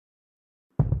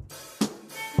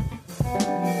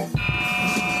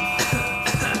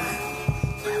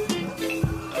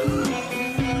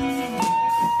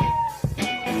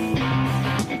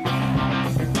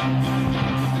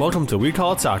Welcome to We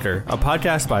Call It Soccer, a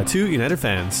podcast by two United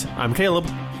fans. I'm Caleb.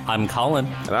 I'm Colin.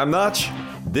 And I'm Notch.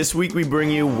 This week we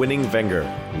bring you winning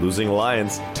Wenger, losing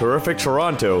Lions, terrific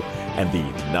Toronto, and the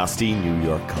nasty New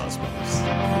York Cosmos.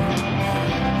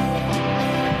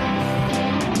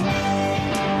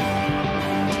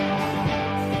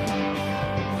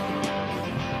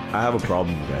 I have a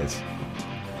problem, guys.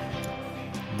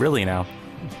 Really now?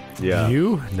 Yeah.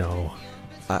 You? No.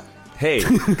 Hey,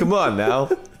 come on now.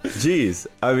 Jeez.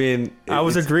 I mean, I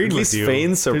was agreeing at with least you.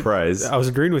 feign surprise. I was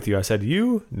agreeing with you. I said,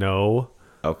 you? No.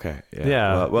 Okay.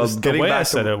 Yeah. Well, the getting way back I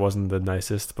said to, it wasn't the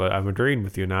nicest, but I'm agreeing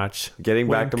with you, Notch. Getting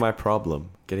back Wink. to my problem.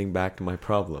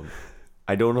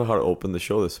 I don't know how to open the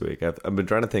show this week. I've been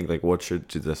trying to think, like, what should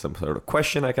there some sort of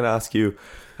question I can ask you?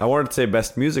 I wanted to say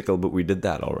best musical, but we did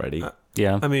that already.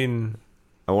 Yeah. I mean,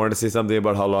 I wanted to say something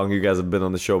about how long you guys have been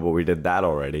on the show, but we did that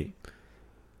already.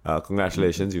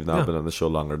 Congratulations, you've now been on the show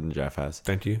longer than Jeff has.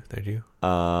 thank you.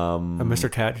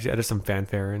 Mr. Cat, you added some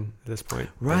fanfare in at this point.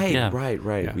 Right. Yeah.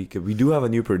 Yeah. We do have a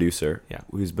new producer Yeah.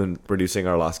 who's been producing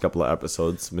our last couple of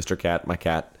episodes, Mr. Cat, my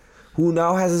cat, who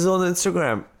now has his own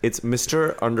Instagram. It's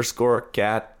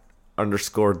Mr._cat_the_cat.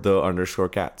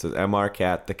 So it's MR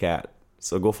Cat the cat.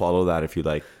 So go follow that if you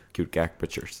like cute cat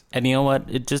pictures. And you know what?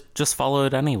 It just follow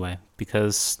it anyway,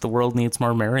 because the world needs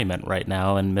more merriment right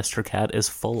now, and Mr. Cat is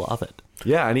full of it.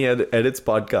 Yeah, and he edits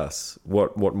podcasts.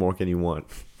 What more can you want?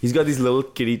 He's got these little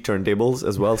kitty turntables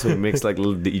as well, so he makes like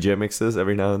little DJ mixes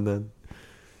every now and then.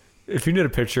 If you did a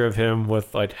picture of him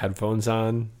with like headphones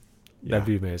on, that'd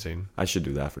be amazing. I should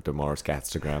do that for tomorrow's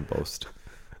Catstagram post.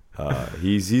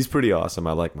 He's pretty awesome.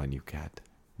 I like my new cat.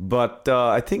 But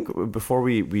I think before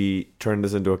we turn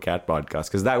this into a cat podcast,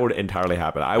 because that would entirely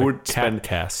happen, I would spend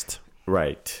Catcast.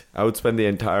 right. I would spend the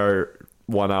entire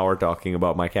 1 hour talking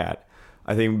about my cat.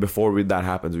 I think before that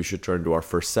happens, we should turn to our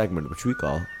first segment, which we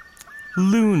call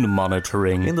Loon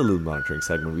monitoring. In the Loon Monitoring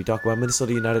segment. We talk about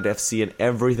Minnesota United FC and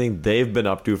everything they've been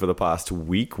up to for the past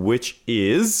week, which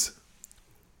is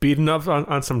Beating up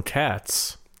on some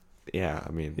cats. yeah.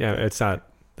 I mean, Yeah, it's not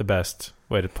the best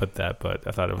way to put that, but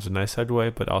I thought it was a nice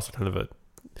segue, but also kind of a...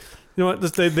 You know what?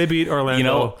 They beat Orlando. You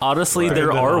know, honestly, Right. there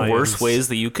The are Lions. worse ways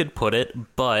that you could put it,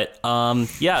 but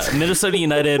yeah, Minnesota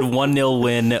United 1-0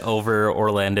 win over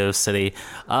Orlando City.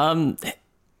 I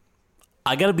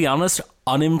gotta be honest,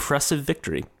 unimpressive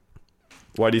victory.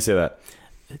 why do you say that?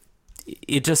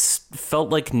 It just felt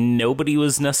like nobody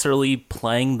was necessarily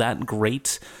playing that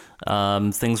great.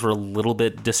 Things were a little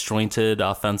bit disjointed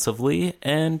offensively,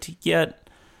 and yet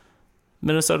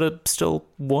Minnesota still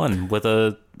won with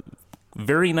a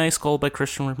very nice goal by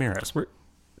Christian Ramirez. If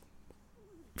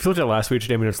you looked at last week's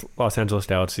game against Los Angeles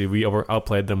Galaxy, we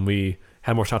outplayed them. We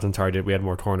had more shots on target. We had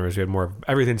more corners. We had more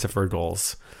everything except for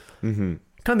goals. Mm-hmm.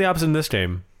 Kind of the opposite in this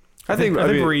game. I think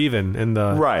we're even in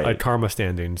the karma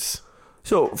standings.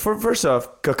 So, first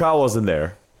off, Kaká wasn't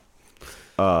there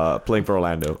playing for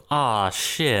Orlando. Ah,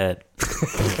 shit.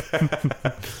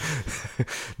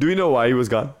 Do we know why he was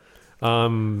gone?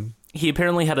 He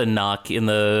apparently had a knock in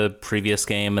the previous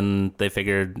game, and they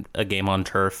figured a game on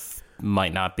turf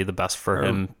might not be the best for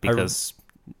him because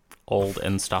old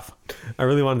and stuff. I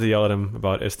really wanted to yell at him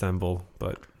about Istanbul,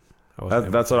 but I wasn't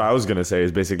able That's to. what I was going to say,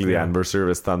 is basically the Yeah. anniversary of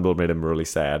Istanbul made him really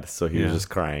sad, so he was Yeah. just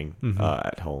crying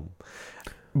at home.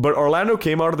 But Orlando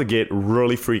came out of the gate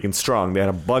really freaking strong. They had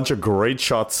a bunch of great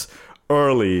shots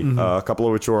early, a couple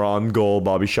of which were on goal.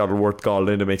 Bobby Shuttleworth called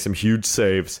in to make some huge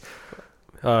saves.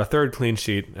 Third clean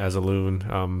sheet as a Loon.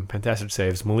 Fantastic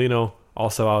saves. Molino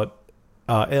also out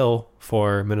ill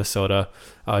for Minnesota.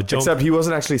 Except he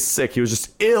wasn't actually sick. He was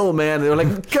just ill, man. They were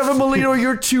like, Kevin Molino,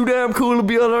 you're too damn cool to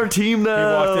be on our team now.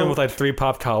 He walked in with like 3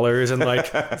 pop collars and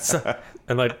like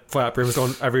and like flap rims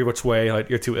going every which way. Like,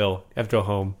 you're too ill. You have to go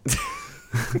home.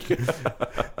 Did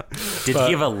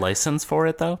he have a license for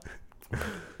it, though?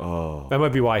 That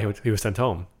might be why he was sent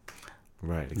home.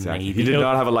 Right, exactly. Maybe. He did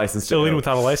not have a license to Illing go.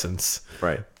 without a license.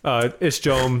 Right.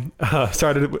 Ishjom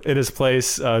started in his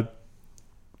place.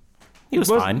 He was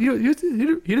fine.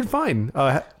 He did fine.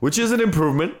 Which is an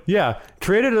improvement. Yeah,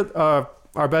 created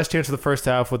our best chance of the first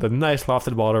half with a nice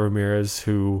lofted ball to Ramirez,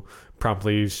 who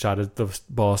promptly shot the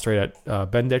ball straight at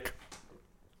Bendik.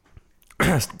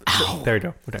 There you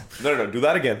go. Okay. No. Do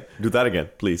that again,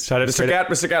 please. Shot it Mr.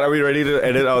 straight Cat, are we ready to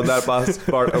edit out that past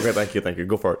part? Okay, thank you.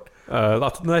 Go for it.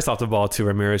 Nice lofted ball to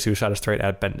Ramirez, who shot it straight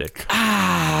at Bendik.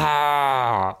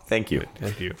 Thank you.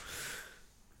 Thank you.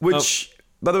 Which,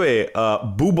 by the way,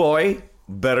 Boo Boy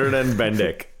better than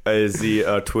Bendik is the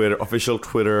official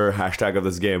Twitter hashtag of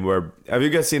this game. Where have you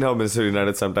guys seen how Minnesota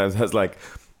United sometimes has like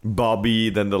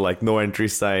Bobby, then the like no entry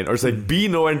sign, or it's like B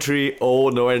no entry, O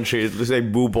no entry. It's just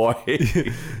like Boo Boy.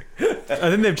 I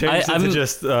think they've changed it to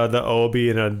just the O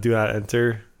being a do not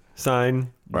enter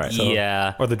sign. Right.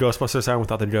 Yeah. Or the Ghostbuster sign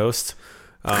without the ghost.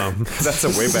 That's a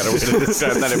way better way to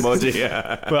describe that emoji.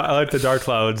 Yeah. But I like the Dark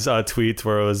Clouds tweet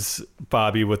where it was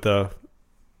Bobby with the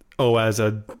O as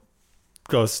a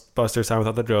Ghostbuster sign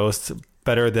without the ghost.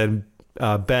 Better than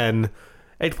Ben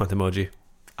 8-point emoji.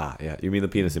 Ah, yeah. You mean the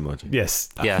penis emoji? Yes.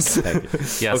 Yes. Thank you.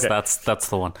 Yes, Okay. that's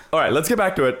the one. All right, let's get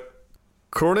back to it.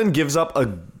 Cronin gives up a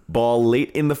ball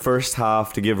late in the first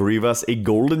half to give Rivas a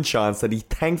golden chance that he,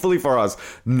 thankfully for us,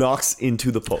 knocks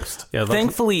into the post. Yeah.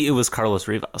 Thankfully, it was Carlos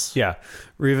Rivas. Yeah.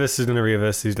 Rivas is going to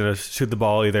Rivas. He's going to shoot the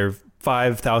ball either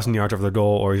 5,000 yards over the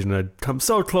goal or he's going to come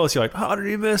so close. You're like, how did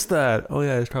he miss that? Oh,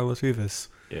 yeah, it's Carlos Rivas.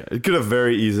 Yeah, it could have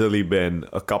very easily been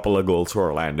a couple of goals for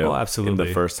Orlando Oh, absolutely. in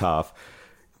the first half.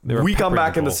 They were We come peppering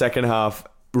back the in the goal. second half.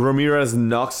 Ramirez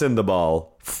knocks in the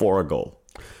ball for a goal.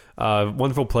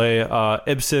 Wonderful play.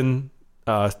 Ibsen,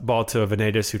 ball to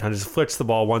Venegas, who kind of just flicks the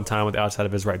ball one time with the outside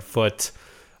of his right foot.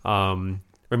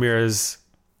 Ramirez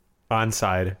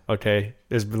onside. Okay.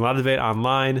 There's been a lot of debate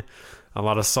online, a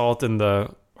lot of salt in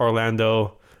the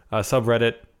Orlando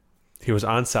subreddit. He was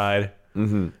onside.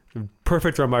 Mm-hmm.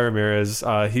 Perfect run by Ramirez.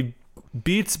 He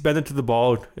beats Bennett to the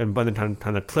ball, and Bennett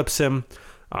kind of clips him.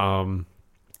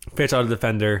 Fades out of the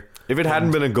defender. If it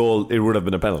hadn't been a goal, it would have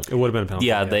been a penalty. It would have been a penalty.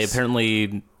 Yeah, they yes.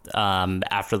 apparently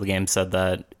after the game said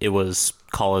that it was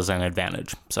call as an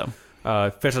advantage. So Fades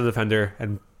out of the defender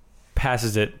and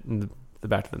passes it in the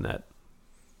back of the net.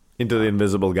 Into the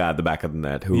invisible guy at the back of the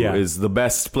net, who is the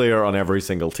best player on every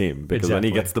single team. Because when he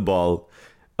Exactly. gets the ball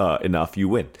enough, you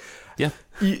win. yeah,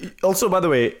 Also, by the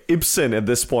way, Ibsen at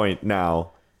this point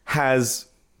now has...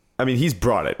 I mean, he's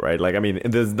brought it, right? Like, I mean,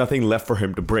 there's nothing left for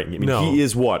him to bring. I mean, No. he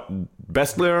is what?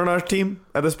 Best player on our team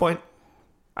at this point?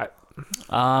 I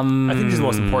think he's the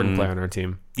most important player on our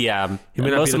team. yeah. He may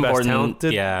not most be the best important.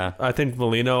 talented. Yeah, I think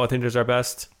Molino, is our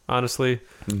best, honestly.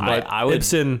 But I would-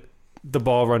 Ibsen, the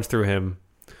ball runs through him,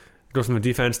 goes from the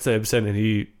defense to Ibsen, and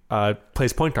he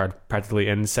plays point guard practically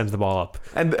and sends the ball up.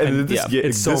 And this, yeah,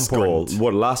 it's so this goal,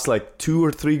 important. last like 2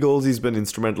 or 3 goals, he's been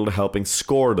instrumental to helping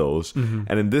score those. Mm-hmm.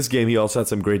 And in this game, he also had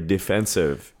some great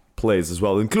defensive plays as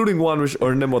well, including one which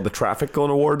earned him the Traffic Cone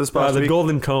Award this past The week.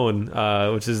 Golden Cone,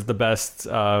 which is the best.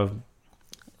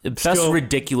 best skill-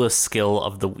 ridiculous skill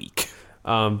of the week.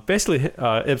 Basically,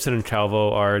 Ibsen and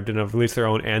Calvo are going to release their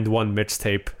own and one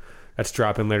mixtape that's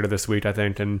dropping later this week, I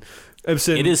think. And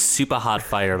Ibsen It is super hot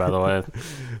fire, by the way.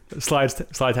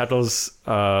 slide tackles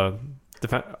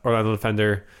Orlando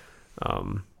defender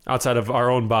outside of our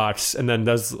own box, and then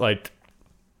does like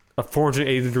a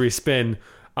 480-degree spin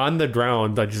on the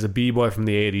ground, like just a b-boy from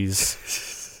the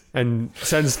 80s, and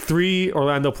sends 3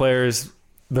 Orlando players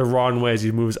the wrong way as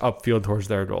he moves upfield towards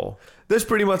their goal. There's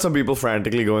pretty much some people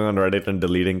frantically going on Reddit and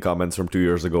deleting comments from 2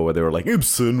 years ago where they were like,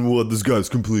 Ibsen, what? This guy's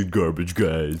complete garbage,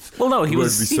 guys. Well, no, he Where'd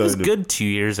was we sign him? good 2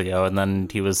 years ago, and then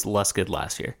he was less good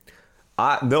last year.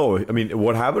 No, I mean,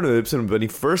 what happened to Ibsen, when he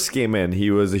first came in,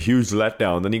 he was a huge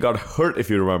letdown. Then he got hurt,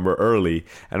 if you remember, early.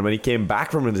 And when he came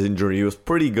back from his injury, he was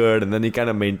pretty good. And then he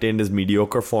kind of maintained his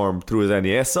mediocre form through his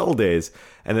NASL days.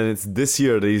 And then it's this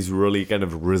year that he's really kind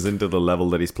of risen to the level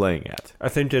that he's playing at. I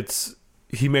think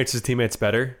he makes his teammates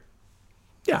better.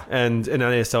 Yeah. And in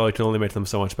NASL, it can only make them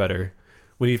so much better.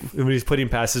 When he's putting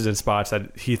passes in spots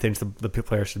that he thinks the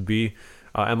player should be,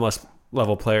 MLS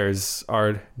level players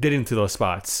are getting to those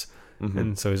spots. Mm-hmm.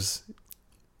 And so he's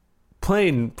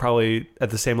playing probably at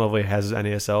the same level he has as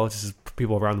NASL. It's just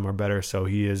people around him are better. So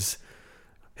his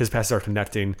passes are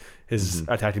connecting. His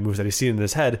attacking moves that he's seen in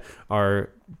his head are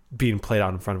being played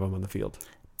out in front of him on the field.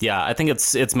 Yeah, I think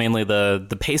it's mainly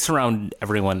the pace around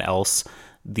everyone else,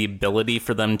 the ability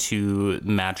for them to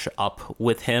match up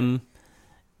with him.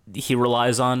 He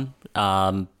relies on.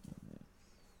 Yeah,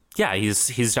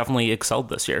 he's definitely excelled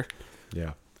this year.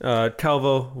 Yeah.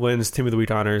 Calvo wins Team of the Week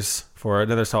honors for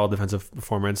another solid defensive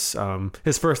performance.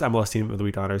 His first MLS Team of the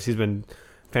Week honors. He's been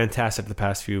fantastic the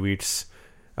past few weeks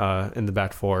in the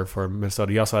back four for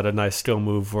Minnesota. He also had a nice skill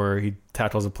move where he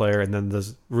tackles a player and then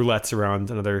does roulettes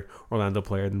around another Orlando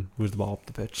player and moves the ball up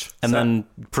the pitch. And then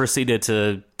proceeded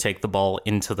to take the ball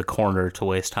into the corner to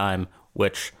waste time,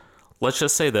 which, let's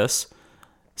just say this,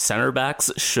 center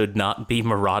backs should not be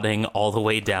marauding all the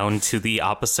way down to the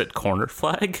opposite corner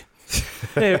flag.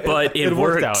 But it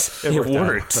worked out. It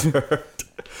worked.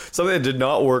 Something that did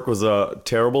not work was a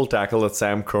terrible tackle that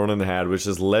Sam Cronin had, which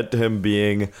has led to him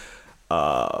being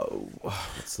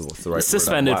what's the right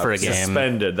Suspended word? for a game.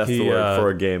 Suspended, that's the word, for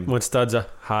a game. When studs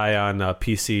high on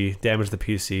PC, damaged the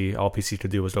PC. All PC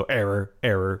could do was go error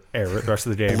the rest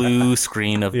of the game. Blue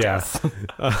screen of Yeah. death.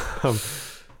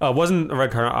 Wasn't a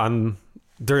red card on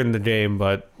during the game,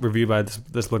 but reviewed by this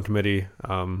discipline committee.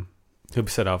 Who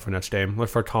set out for next game. Look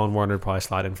for Colin Warner, probably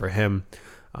slide in for him.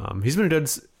 He's been good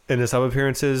in his sub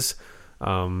appearances.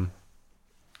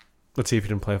 Let's see if he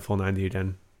can play a full 90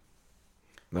 again.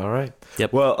 All right.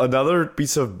 Yep. Well, another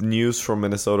piece of news from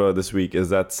Minnesota this week is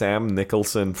that Sam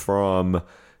Nicholson from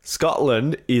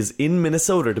Scotland is in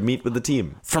Minnesota to meet with the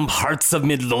team. From Hearts of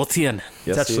Midlothian.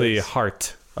 Yes, It's actually he is.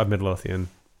 Hart of Midlothian.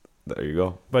 There you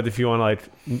go. But if you want to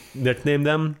like nickname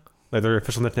them, like their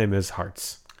official nickname is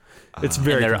Hearts. It's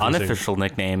very And their confusing. unofficial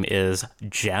nickname is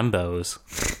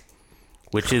Jambos,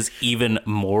 which is even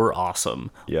more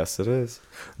awesome. Yes, it is.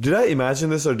 Did I imagine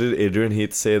this, or did Adrian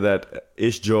Heath say that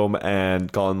Ish Jome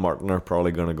and Colin Martin are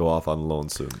probably going to go off on loan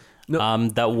soon? No,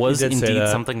 That was he did say indeed that.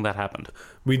 something that happened.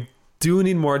 We do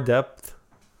need more depth.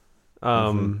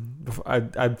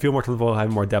 I'd feel more comfortable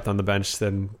having more depth on the bench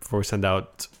than before we send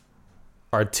out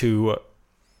our two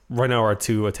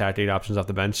attacking options off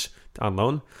the bench on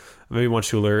loan. Maybe one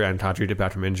Schuler and Kadri did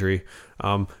back from injury.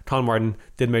 Colin Martin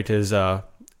did make his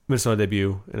Minnesota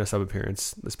debut in a sub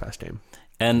appearance this past game.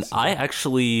 And I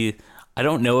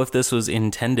don't know if this was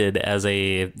intended as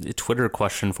a Twitter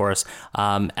question for us.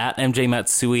 At MJ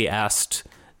Matsui asked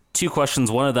 2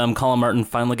 questions. One of them, Colin Martin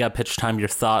finally got pitch time. Your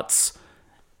thoughts?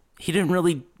 He didn't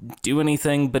really do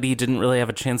anything, but he didn't really have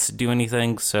a chance to do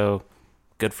anything, so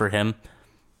good for him.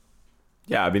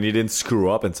 Yeah, I mean, he didn't screw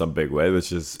up in some big way,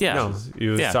 which is... Yeah. No, he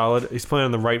was Yeah. solid. He's playing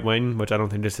on the right wing, which I don't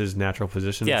think is his natural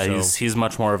position. Yeah, so. he's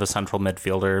much more of a central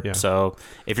midfielder. Yeah. So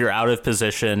if you're out of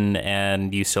position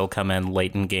and you still come in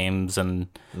late in games and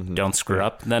don't screw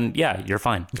up, then yeah, you're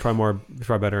fine. He's probably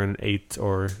better in an 8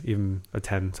 or even a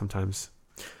 10 sometimes.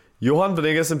 Johan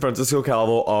Venegas and Francisco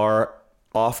Calvo are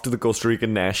off to the Costa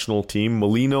Rican national team.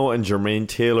 Molino and Jermaine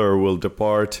Taylor will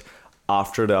depart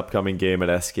after the upcoming game at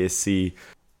SKC.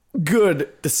 Good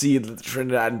to see that the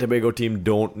Trinidad and Tobago team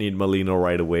don't need Molino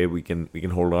right away. We can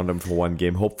hold on to him for one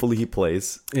game. Hopefully he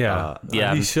plays. Yeah.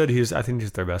 He should. I think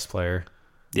he's their best player.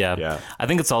 Yeah. I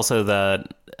think it's also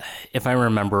that, if I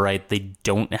remember right, they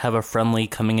don't have a friendly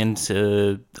coming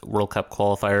into World Cup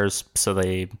qualifiers, so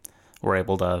they were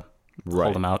able to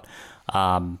hold him out.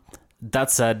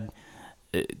 That said,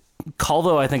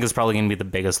 Calvo, I think, is probably going to be the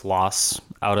biggest loss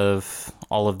out of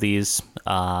all of these.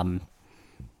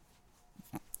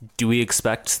 Do we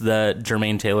expect that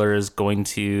Jermaine Taylor is going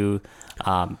to,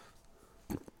 I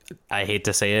hate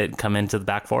to say it, come into the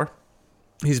back four?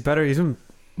 He's better.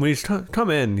 When he's come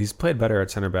in, he's played better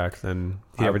at center back than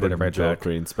he ever did at right Joe back.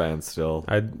 Greenspan still.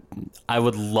 I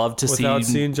would love to see... Without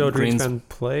seeing Joe Greenspan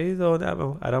play, though, at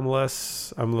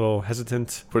MLS, I'm a little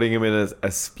hesitant. Putting him in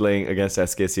as playing against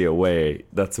SKC away,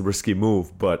 that's a risky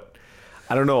move. But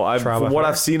I don't know. From what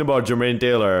I've seen about Jermaine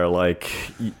Taylor,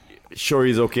 sure,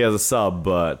 he's okay as a sub,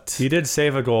 but... He did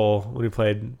save a goal when he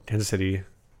played Kansas City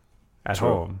at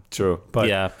home. True. But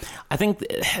yeah, I think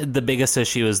the biggest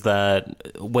issue is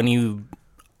that when you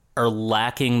are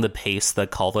lacking the pace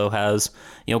that Calvo has,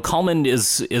 Coleman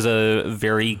is a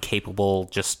very capable,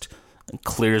 just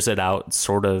clears it out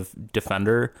sort of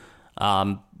defender.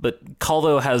 But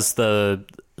Calvo has the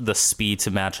speed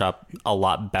to match up a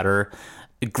lot better.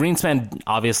 Greenspan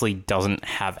obviously doesn't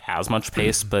have as much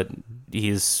pace, but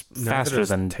he's faster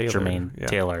than Jermaine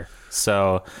Taylor.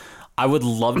 So I would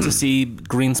love to see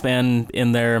Greenspan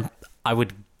in there. I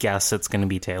would guess it's going to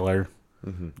be Taylor,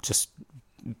 just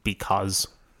because.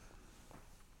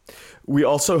 We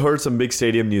also heard some big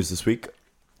stadium news this week.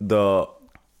 The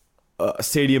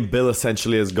stadium bill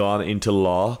essentially has gone into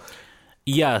law.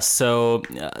 Yeah, so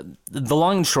the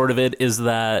long and short of it is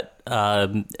that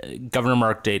Governor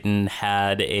Mark Dayton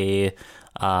had a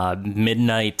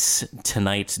midnight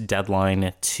tonight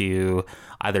deadline to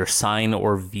either sign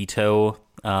or veto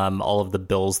all of the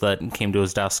bills that came to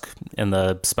his desk in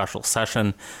the special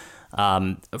session.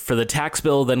 For the tax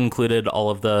bill that included all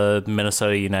of the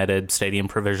Minnesota United stadium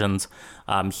provisions,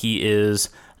 he is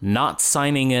not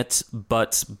signing it,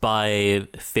 but by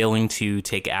failing to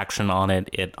take action on it,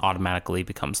 it automatically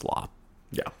becomes law.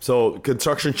 Yeah. So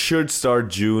construction should start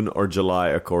June or July,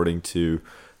 according to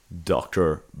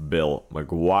Dr. Bill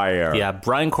McGuire. Yeah,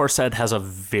 Brian Corset has a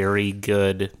very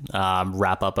good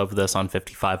wrap up of this on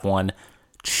 55.1.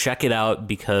 Check it out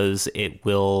because it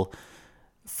will...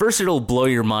 First, it'll blow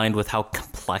your mind with how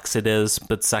complex it is,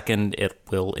 but second, it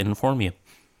will inform you.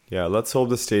 Yeah, let's hope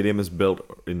the stadium is built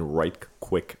in right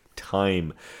quick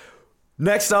time.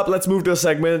 Next up, let's move to a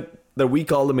segment that we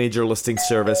call the Major Listing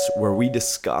Service, where we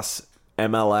discuss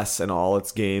MLS and all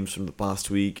its games from the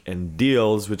past week and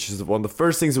deals, which is one of the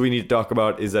first things that we need to talk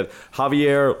about is that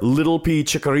Javier Little P.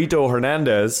 Chicharito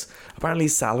Hernandez, apparently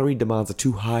salary demands are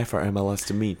too high for MLS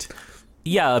to meet.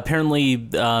 Yeah, apparently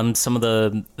some of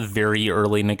the very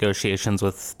early negotiations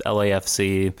with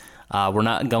LAFC were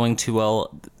not going too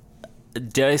well.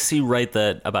 Did I see right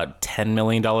that about $10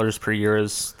 million per year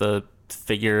is the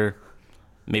figure?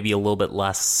 Maybe a little bit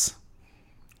less.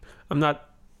 I'm not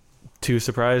too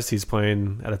surprised. He's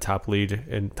playing at a top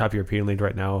European league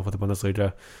right now with the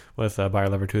Bundesliga with Bayer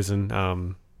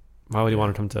Leverkusen. Why would he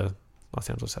want to come to Los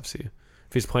Angeles FC?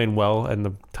 If he's playing well in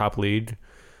the top league,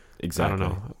 Exactly. I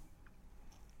don't know.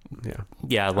 Yeah.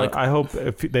 Yeah, like I hope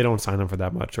if they don't sign him for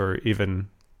that much or even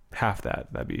half that,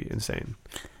 that'd be insane.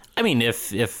 I mean,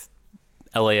 if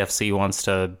LAFC wants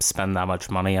to spend that much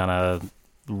money on a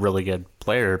really good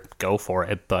player, go for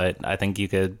it. But I think you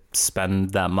could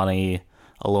spend that money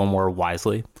a little more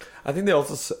wisely. I think they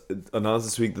also announced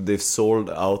this week that they've sold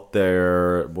out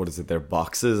their their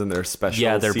boxes and their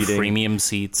special their seating. Premium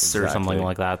seats or something Exactly.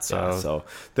 like that. So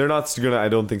they're not gonna, I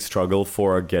don't think, struggle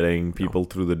for getting people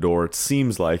through the door. It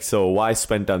seems like. So why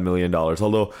spend $10 million?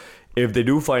 Although, if they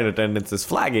do find attendance is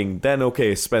flagging, then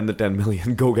okay, spend the $10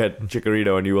 million, go get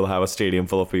Chicharito, and you will have a stadium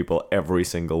full of people every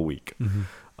single week.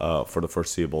 For the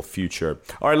foreseeable future.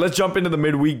 All right, let's jump into the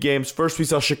midweek games. First, we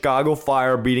saw Chicago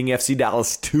Fire beating FC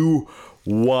Dallas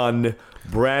 2-1.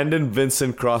 Brandon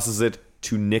Vincent crosses it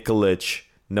to Nikolic,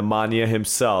 Nemanja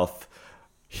himself.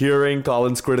 Hearing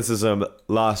Colin's criticism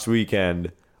last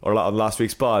weekend, or last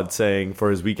week's pod, saying for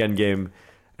his weekend game,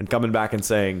 and coming back and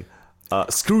saying,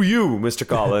 screw you, Mr.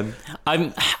 Colin.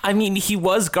 I mean, he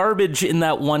was garbage in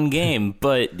that one game,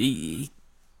 but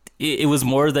it was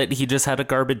more that he just had a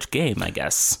garbage game, I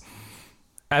guess.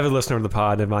 Avid listener of the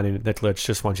pod, Nemanja Nikolic,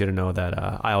 just wants you to know that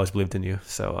I always believed in you.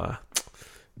 So,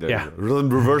 yeah.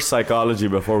 Reverse psychology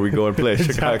before we go and play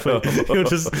Chicago. He'll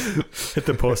just hit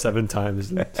the post 7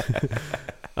 times.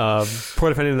 Poor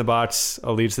defending in the box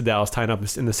leads to Dallas tying up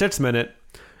in the 6th minute,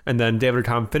 and then David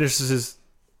Beckham finishes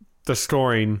the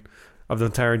scoring of the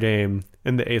entire game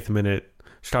in the 8th minute.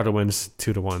 Chicago wins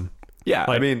 2-1. Yeah,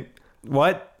 I mean,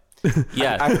 what?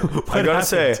 Yeah, I gotta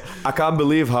say, I can't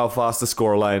believe how fast the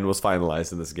scoreline was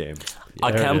finalized in this game.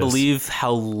 I There it can't is. believe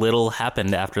how little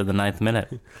happened after the 9th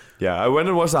minute. Yeah, I went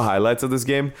and watched the highlights of this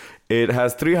game. It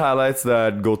has 3 highlights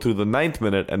that go through the 9th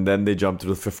minute, and then they jump to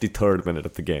the 53rd minute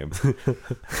of the game.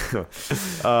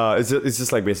 It's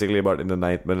just like basically about in the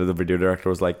 9th minute, the video director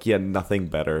was like, yeah, nothing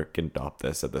better can top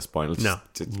this at this point. Let's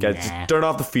just turn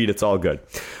off the feed. It's all good.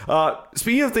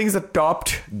 Speaking of things that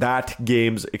topped that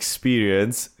game's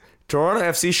experience, Toronto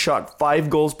FC shot 5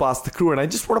 goals past the Crew, and I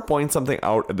just want to point something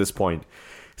out at this point.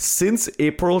 Since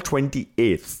April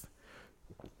 28th,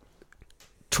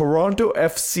 Toronto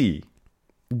FC,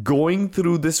 going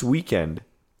through this weekend,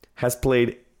 has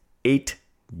played 8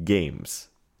 games.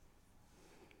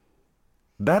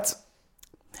 That's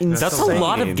insane. That's a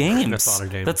lot of games. That's a lot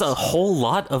of games. That's a whole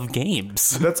lot of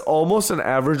games. That's almost an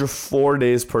average of 4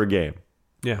 days per game.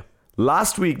 Yeah.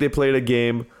 Last week, they played a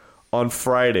game on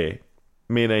Friday,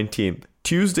 May 19th,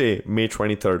 Tuesday, May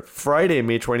 23rd, Friday,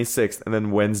 May 26th, and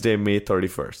then Wednesday, May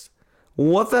 31st.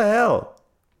 What the hell?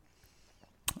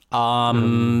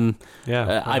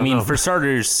 Yeah. I mean, for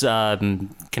starters,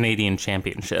 Canadian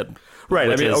Championship. Right, I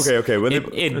which mean, is- okay. When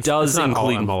It does not all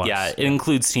include, MLS. yeah, it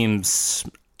includes teams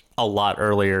a lot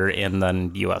earlier in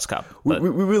than U.S. Cup. But we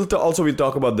will we'll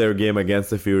talk about their game against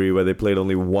the Fury where they played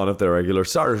only one of their regular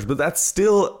starters, but that's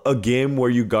still a game where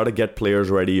you got to get players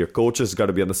ready. Your coaches got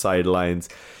to be on the sidelines.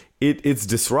 It's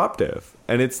disruptive,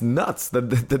 and it's nuts that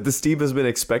this team has been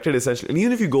expected essentially. And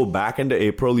even if you go back into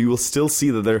April, you will still see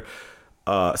that their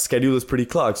schedule is pretty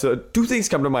clogged. So 2 things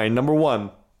come to mind. Number 1,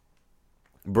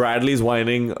 Bradley's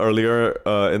whining earlier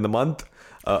in the month.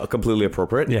 Completely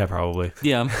appropriate. Yeah, probably.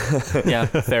 yeah,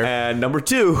 fair. And number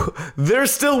 2, they're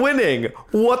still winning.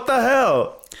 What the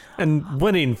hell? And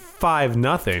winning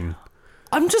 5-0.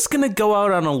 I'm just going to go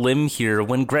out on a limb here.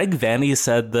 When Greg Vanney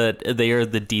said that they are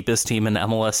the deepest team in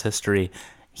MLS history,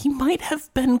 he might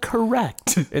have been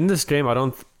correct. In this game, I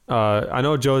don't. I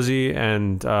know Josie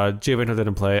and Giovanni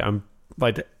didn't play. I'm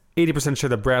like 80% sure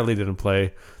that Bradley didn't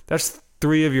play. That's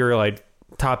 3 of your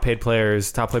top paid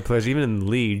players, even in the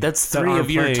league. That's that 3 aren't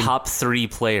of your playing. top 3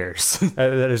 players.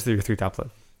 That is your 3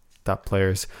 top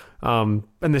players. And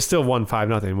they still won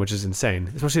 5-0, which is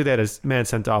insane. Especially they had a man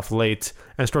sent off late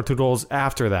and scored 2 goals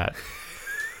after that.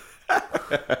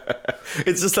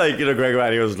 It's just like, Greg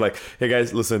Vanney was like, hey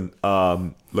guys, listen,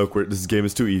 look, this game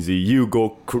is too easy. You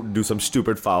go do some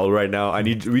stupid foul right now.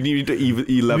 We need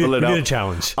to level it We up. need a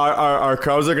challenge. Our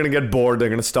crowds are going to get bored. They're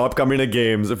going to stop coming to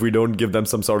games if we don't give them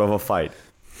some sort of a fight.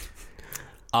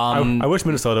 I wish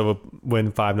Minnesota would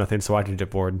win 5-0 so I can get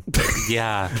bored.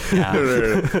 Yeah.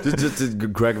 No.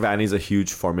 Greg Vanny's a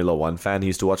huge Formula One fan. He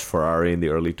used to watch Ferrari in the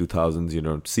early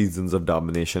 2000s, seasons of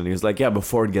domination. He was like, yeah,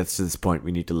 before it gets to this point,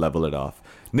 we need to level it off.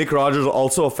 Nick Rogers,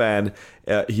 also a fan.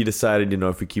 He decided,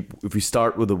 if we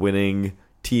start with a winning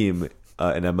team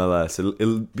in MLS,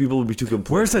 people will be too complacent.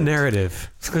 Where's the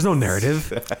narrative? There's no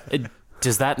narrative.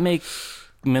 Does that make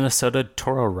Minnesota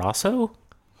Toro Rosso?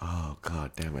 Oh,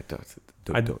 God damn it.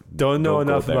 I don't know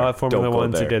enough about Formula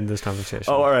One to get in this conversation.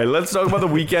 Oh, all right. Let's talk about the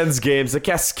weekend's games. The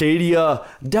Cascadia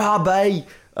Derby.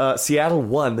 Seattle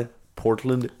 1,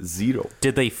 Portland 0.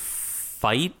 Did they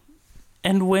fight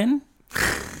and win?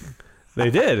 They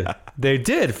did. They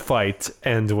did fight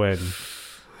and win.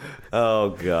 Oh,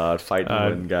 God. Fight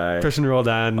and win guy. Christian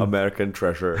Roldan. American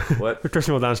treasure. What?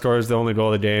 Christian Roldan scores the only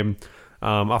goal of the game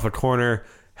off a corner,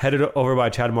 headed over by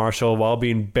Chad Marshall while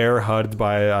being bear hugged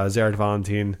by Zared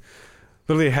Valentin.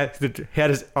 Literally he had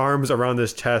his arms around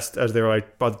his chest as they were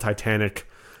like about the Titanic,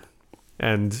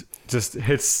 and just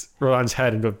hits Roldan's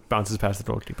head and bounces past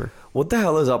the goalkeeper. What the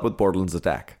hell is up with Portland's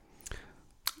attack?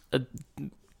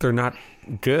 They're not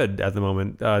good at the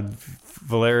moment.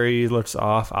 Valeri looks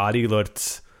off. Adi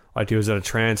looked like he was in a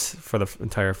trance for the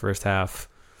entire first half.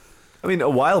 I mean, a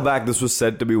while back, this was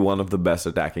said to be one of the best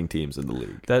attacking teams in the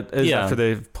league. That is after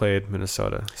they've played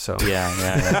Minnesota. So yeah.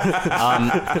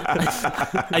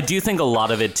 I do think a lot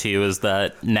of it too is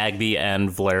that Nagbe and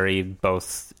Valeri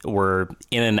both were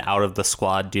in and out of the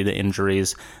squad due to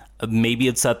injuries. Maybe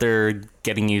it's that they're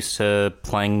getting used to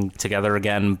playing together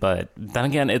again, but then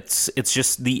again, it's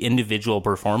just the individual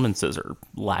performances are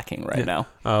lacking right now.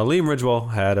 Liam Ridgewell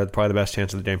had probably the best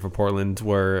chance of the game for Portland,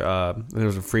 where there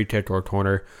was a free kick or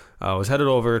corner. Was headed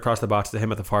over across the box to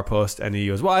him at the far post, and he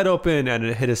was wide open, and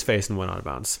it hit his face and went out of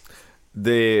bounds.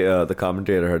 The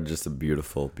commentator had just a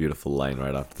beautiful, beautiful line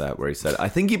right after that where he said, I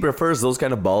think he prefers those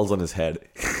kind of balls on his head.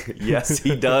 Yes,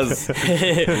 he does.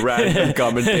 Random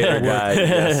commentator guy.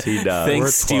 Yes, he does.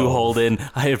 Thanks, Stu Holden.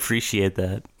 I appreciate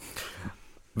that.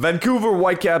 Vancouver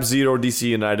Whitecaps 0, DC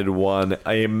United 1.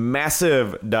 A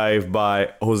massive dive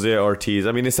by Jose Ortiz.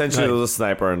 I mean, essentially there was a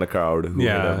sniper in the crowd who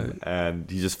hit him, and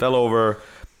he just fell over,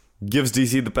 gives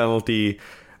DC the penalty.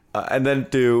 And then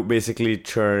to basically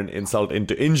turn insult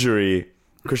into injury,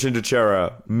 Christian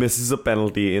Duchera misses a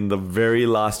penalty in the very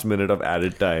last minute of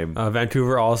added time.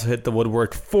 Vancouver also hit the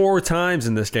woodwork 4 times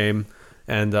in this game.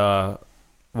 And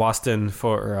Waston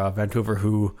for Vancouver,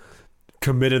 who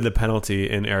committed the penalty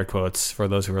in air quotes for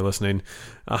those who are listening,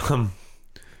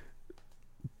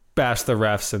 bashed the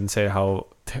refs and say how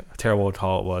terrible a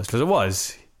call it was. Because it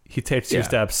was. He takes 2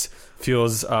 steps,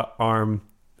 feels arm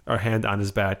or hand on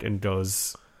his back, and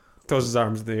throws his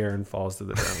arms in the air and falls to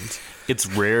the ground. It's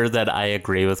rare that I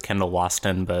agree with Kendall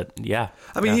Waston, but yeah.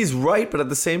 I mean, he's right, but at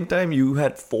the same time, you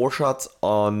had 4 shots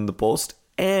on the post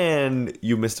and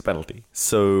you missed a penalty.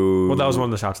 So, well, that was one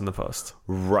of the shots on the post,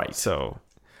 right? So,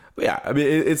 yeah, I mean,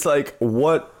 it's like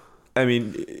what I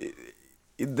mean.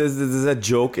 There's a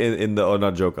joke in the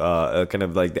not joke, kind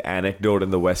of like the anecdote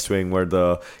in the West Wing where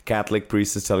the Catholic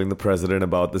priest is telling the president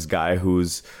about this guy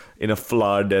who's in a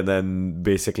flood, and then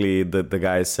basically the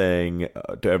guy is saying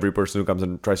to every person who comes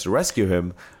and tries to rescue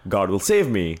him, God will save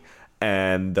me.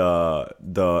 And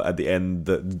at the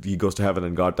end, he goes to heaven,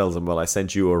 and God tells him, well, I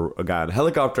sent you a guy on a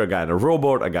helicopter, a guy in a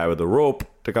rowboat, a guy with a rope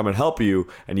to come and help you,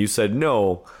 and you said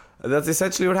no. That's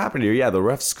essentially what happened here. Yeah, the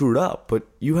refs screwed up, but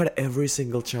you had every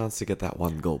single chance to get that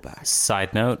one goal back.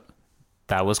 Side note,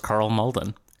 that was Carl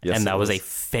Malden. Yes, and that was a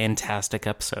fantastic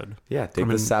episode. Yeah,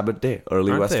 the Sabbath day,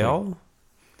 early aren't West they Wing. all?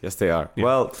 Yes, they are. Yeah.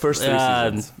 Well, first 3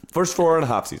 seasons. First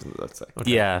 4.5 seasons, let's say. Okay.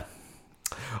 Yeah.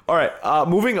 All right,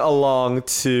 moving along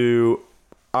to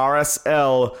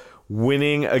RSL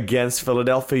winning against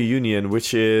Philadelphia Union,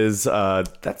 which is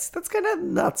that's kind of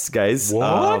nuts, guys.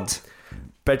 What?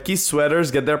 Petke sweaters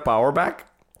get their power back?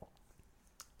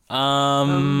 I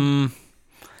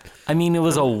mean, it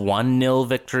was a 1-0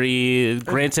 victory,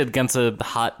 granted against a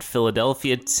hot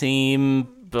Philadelphia team,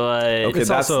 but Okay,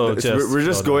 we're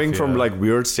just going from like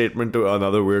weird statement to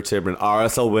another weird statement.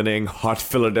 RSL winning, hot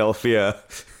Philadelphia.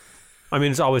 I mean,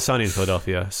 it's always sunny in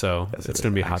Philadelphia, so Yes, it's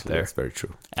going to be hot there. That's very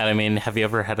true. And I mean, have you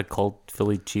ever had a cold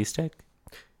Philly cheesesteak?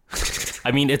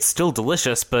 I mean, it's still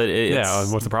delicious, but it's... Yeah,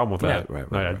 what's the problem with that?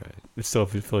 Right. It's still a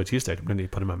Philly cheesesteak. I'm going to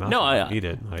put it in my mouth and eat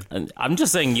it. I'm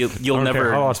just saying you'll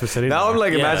never... How long it's been sitting Now there. I'm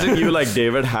like imagining you like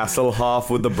David Hasselhoff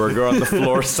with the burger on the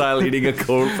floor style eating a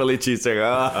cold Philly cheesesteak.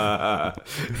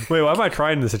 Wait, why am I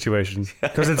crying in this situation?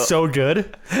 Because it's so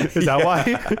good? Is that why?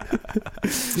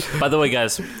 By the way,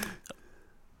 guys,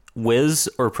 Wiz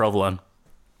or provolone?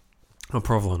 Oh,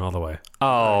 provolone all the way.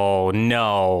 Oh,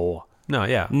 no. No,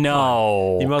 yeah.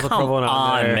 No. You melt the come provolone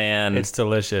on there. man. It's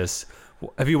delicious.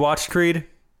 Have you watched Creed?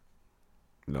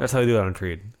 No. That's how they do it on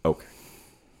Creed. Okay.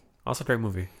 Also, great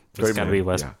movie. It's gotta be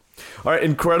West. Yeah. All right,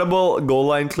 incredible goal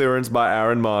line clearance by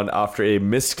Aaron Mon after a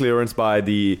missed clearance by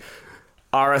the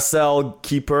RSL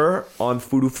keeper on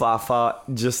Fudu Fafa.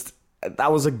 Just, that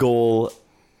was a goal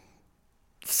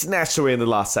snatched away in the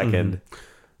last second.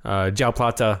 João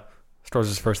Plata scores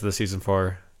his first of the season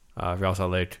for Real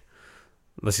Salt Lake.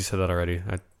 Unless you said that already.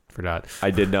 I forgot.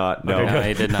 I did not. No. No,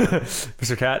 I did not.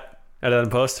 Mr. Cat, edit that in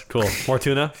post. Cool. More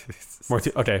tuna?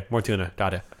 Okay, more tuna.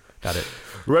 Got it.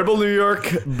 Red Bull New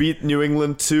York beat New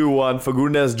England 2-1.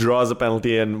 Fagundes draws a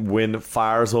penalty and win,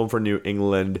 fires home for New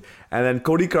England. And then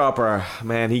Cody Cropper,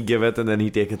 man, he give it and then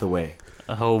he take it away.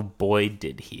 Oh boy,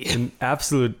 did he. An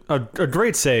absolute, a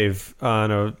great save on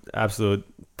an absolute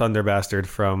thunder bastard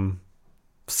from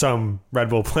some Red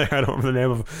Bull player. I don't remember the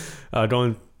name of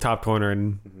going top corner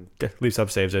and leaps up,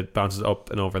 saves it, bounces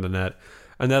up and over the net.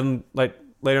 And then, like,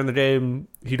 later in the game,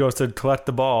 he goes to collect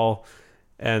the ball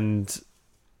and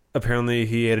apparently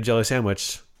he ate a jelly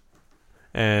sandwich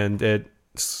and it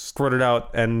squirted out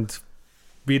and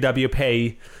BW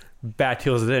Pay back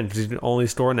heels it in because he can only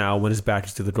score now when his back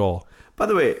is to the goal. By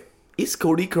the way, is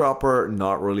Cody Cropper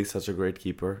not really such a great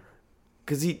keeper?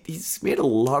 Because he's made a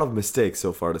lot of mistakes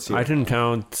so far this year. I didn't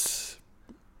count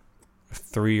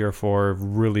 3 or 4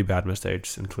 really bad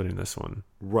mistakes, including this one.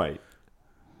 Right.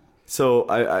 So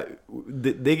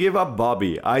they gave up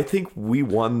Bobby. I think we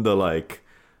won the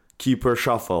keeper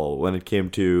shuffle when it came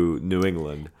to New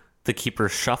England. The keeper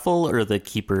shuffle or the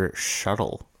keeper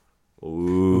shuttle?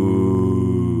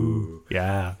 Ooh.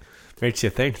 Yeah. Makes you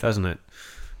think, doesn't it?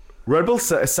 Red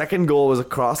Bull's second goal was a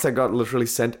cross that got literally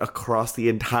sent across the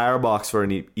entire box for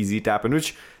an easy tap, in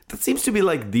which that seems to be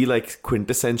the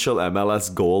quintessential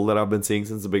MLS goal that I've been seeing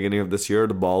since the beginning of this year.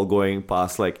 The ball going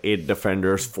past 8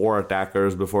 defenders, 4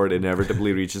 attackers before it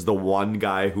inevitably reaches the one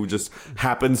guy who just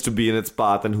happens to be in its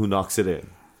path and who knocks it in.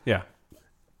 Yeah.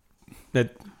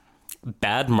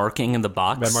 Bad marking in the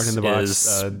box,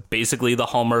 is basically the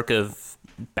hallmark of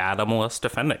bad MLS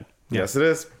defending. Yes, it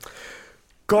is.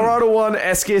 Colorado 1,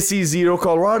 SKC 0.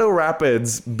 Colorado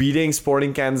Rapids beating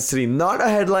Sporting Kansas City. Not a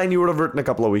headline you would have written a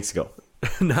couple of weeks ago.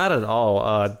 Not at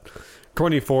all.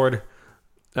 Courtney Ford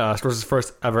scores his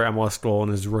first ever MLS goal in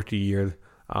his rookie year.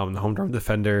 The homegrown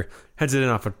defender heads it in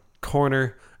off a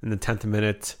corner in the 10th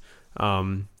minute.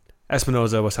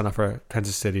 Espinoza was sent off for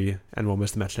Kansas City and will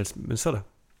miss the match against Minnesota.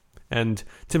 And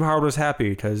Tim Howard was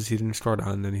happy because he didn't score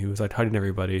on, and he was hugging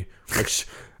everybody, which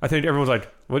I think everyone was like,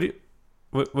 "What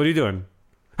are you doing?"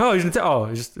 Oh, he's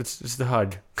it's just a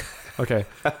hug. Okay,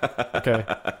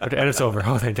 and it's over.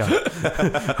 Oh, thank God.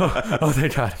 oh,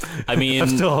 thank God. I mean, I'm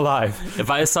still alive.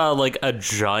 If I saw a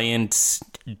giant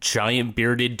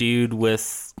bearded dude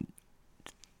with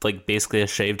basically a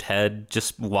shaved head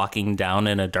just walking down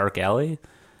in a dark alley,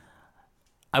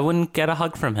 I wouldn't get a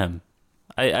hug from him.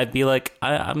 I'd be like,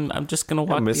 I'm just gonna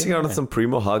walk. I'm missing out on some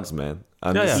primo hugs, man.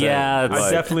 I'm Yeah, I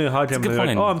definitely hugged him. good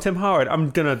point. Oh, I'm Tim Howard.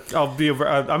 I'm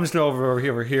just gonna over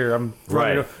here. I'm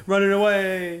running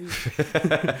away.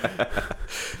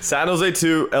 San Jose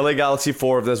 2, LA Galaxy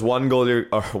 4. If there's one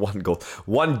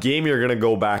game you're gonna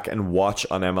go back and watch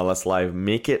on MLS Live,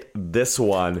 make it this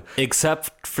one.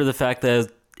 Except for the fact that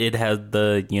it had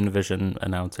the Univision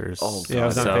announcers. Oh, yeah, it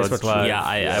was on Facebook Live. Yeah,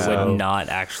 I would not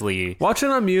actually watch it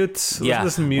on mute. Yeah,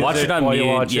 listen to music watch it on while mute. you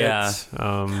watch it.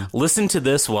 Listen to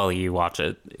this while you watch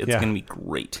it. It's gonna be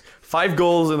great. 5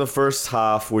 goals in the first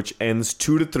half, which ends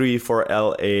 2-3 for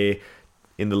LA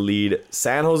in the lead.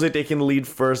 San Jose taking the lead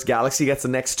first. Galaxy gets the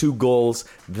next 2 goals,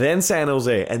 then San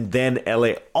Jose, and then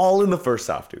LA, all in the first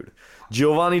half, dude.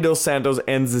 Giovanni Dos Santos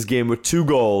ends this game with 2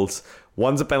 goals.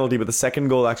 One's a penalty, but the second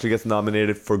goal actually gets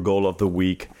nominated for goal of the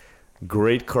week.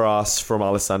 Great cross from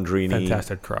Alessandrini.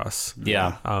 Fantastic cross.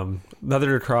 Yeah.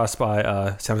 Another cross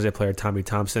by San Jose player Tommy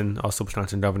Thompson, also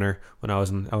Wisconsin governor when I was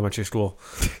in elementary school.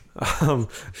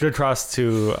 Good cross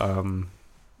to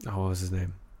what was his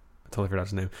name? I totally forgot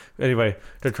his name. Anyway,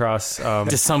 good cross.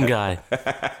 Just some guy.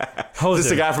 Hosen.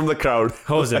 Just a guy from the crowd.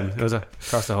 Hosen. It was a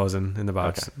cross to Hosen in the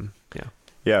box. Okay. Yeah.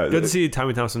 Yeah. Good to see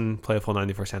Tommy Thompson play a full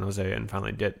 90 for San Jose and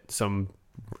finally get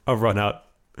a run out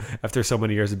after so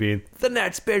many years of being the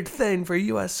next big thing for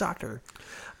U.S. soccer.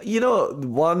 You know,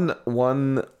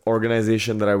 one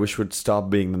organization that I wish would stop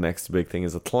being the next big thing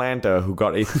is Atlanta, who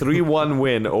got a 3-1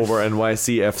 win over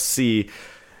NYCFC.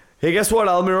 Hey, guess what?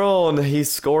 Almiron, he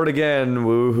scored again.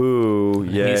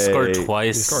 Woohoo. Yay. He scored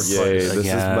twice. Yay. This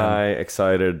is my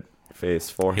excited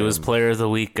face for him. He was player of the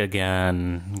week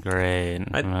again. Great.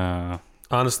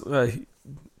 Honestly,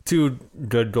 2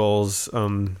 good goals.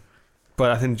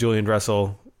 But I think Julian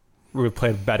Dressel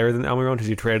played better than Almiron because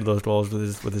he traded those goals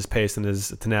with his pace and his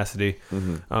tenacity.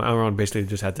 Almiron basically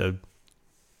just had to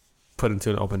put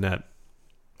into an open net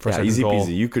for a second easy goal.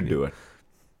 peasy. You could do it.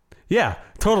 Yeah,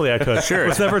 totally I could. Sure.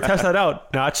 Let's never test that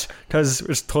out, Notch, because it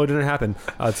just totally didn't happen.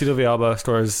 Tito Villalba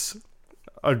scores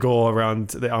a goal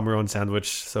around the Almiron sandwich.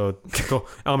 So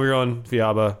Almiron,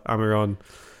 Villalba, Almiron,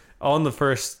 all in the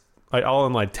first, all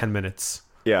in like 10 minutes.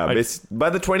 Yeah, by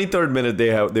the 23rd minute,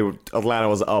 Atlanta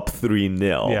was up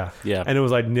 3-0. Yeah. And it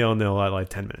was like 0-0 at like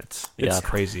 10 minutes. It's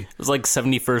crazy. It was like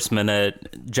 71st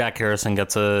minute. Jack Harrison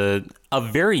gets a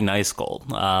very nice goal.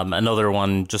 Another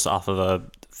one just off of a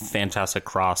fantastic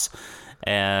cross.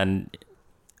 And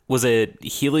was it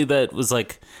Healy that was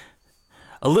like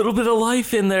a little bit of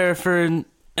life in there for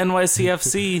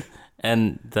NYCFC?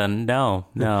 And then no,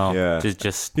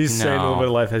 just he's no. saying a little bit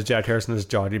of life as Jack Harrison is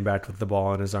jogging back with the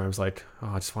ball in his arms, like,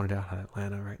 I just wanted out of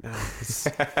Atlanta right now.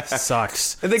 It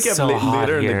sucks. And they kept So hot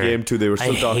later in here. the game too. They were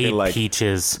still I talking hate like,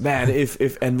 peaches. man, if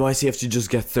NYCFC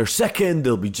just gets their second,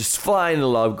 they'll be just fine.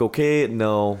 It'll go okay.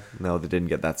 No, they didn't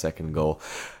get that second goal.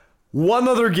 One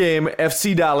other game,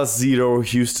 FC Dallas 0,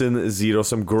 Houston 0.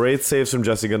 Some great saves from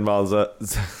Jesse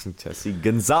Gonzalez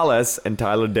and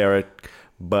Tyler Derrick,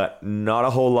 but not a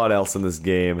whole lot else in this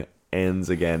game. Ends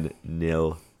again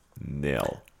 0-0. I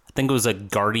think it was a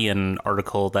Guardian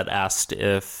article that asked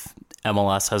if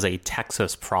MLS has a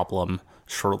Texas problem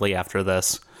shortly after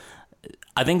this.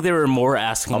 I think they were more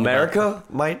asking America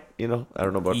might, I don't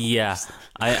know about... Yeah.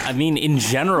 I mean, in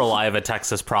general, I have a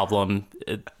Texas problem.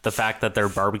 The fact that their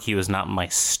barbecue is not in my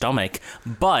stomach.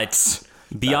 But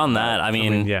beyond that, I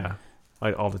mean... yeah.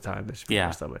 Like all the time. They should be in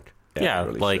my stomach. Yeah,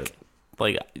 really like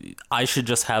I should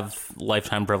just have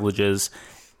lifetime privileges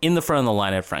in the front of the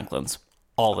line at Franklin's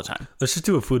all the time. Let's just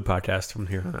do a food podcast from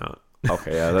here on out.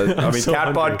 Okay, yeah. I mean, so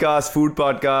cat hungry. podcast, food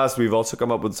podcast. We've also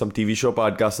come up with some TV show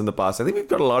podcasts in the past. I think we've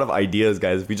got a lot of ideas,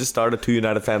 guys. If we just start a Two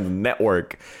United Fans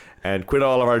network and quit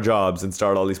all of our jobs and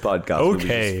start all these podcasts, we'll be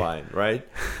just fine, right?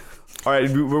 All right,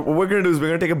 what we're going to do is we're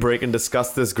going to take a break and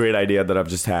discuss this great idea that I've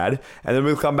just had. And then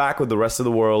we'll come back with the rest of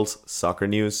the world's soccer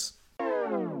news.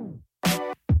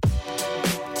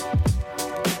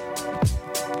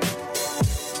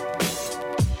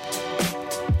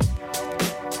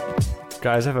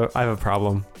 Guys, I have a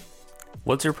problem.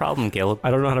 What's your problem, Caleb?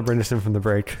 I don't know how to bring this in from the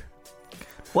break.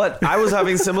 What? I was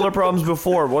having similar problems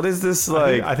before. What is this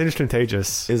like? I think it's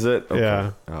contagious. Is it?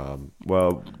 Okay. Yeah.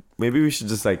 Well, maybe we should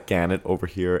just like can it over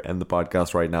here, end the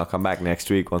podcast right now. Come back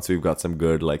next week once we've got some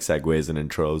good like segues and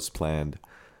intros planned.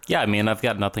 Yeah, I mean, I've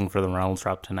got nothing for the Reynolds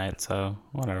drop tonight, so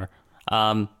whatever.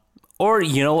 Or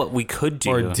you know what we could do?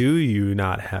 Or do you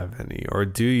not have any? Or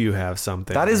do you have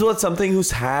something? That is what something who's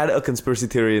had a conspiracy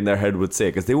theory in their head would say,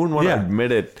 because they wouldn't want to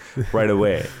admit it right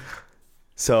away.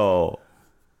 So,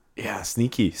 yeah,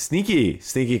 sneaky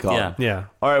call. Yeah.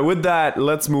 All right, with that,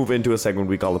 let's move into a segment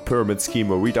we call the Pyramid Scheme,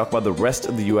 where we talk about the rest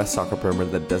of the U.S. soccer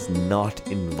pyramid that does not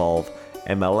involve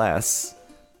MLS.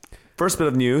 First bit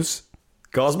of news.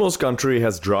 Cosmos Country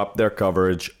has dropped their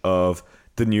coverage of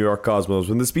the New York Cosmos.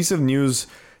 When this piece of news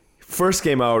first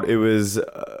came out, it was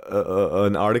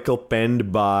an article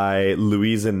penned by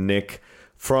Louise and Nick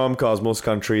from Cosmos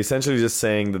Country, essentially just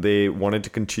saying that they wanted to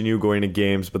continue going to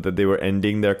games, but that they were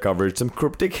ending their coverage. Some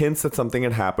cryptic hints that something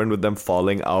had happened with them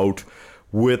falling out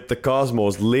with the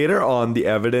Cosmos. Later on, the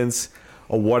evidence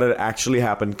of what had actually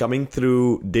happened coming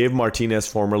through Dave Martinez,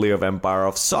 formerly of Empire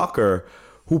of Soccer,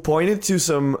 who pointed to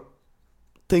some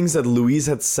things that Louise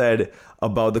had said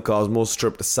about the Cosmos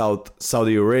trip to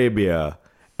Saudi Arabia.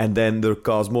 And then the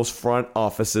Cosmos front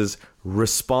office's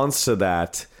response to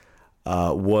that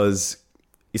was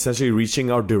essentially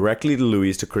reaching out directly to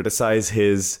Luis to criticize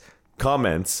his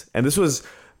comments. And this was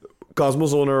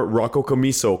Cosmos owner Rocco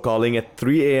Camiso calling at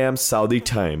 3 a.m. Saudi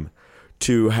time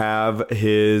to have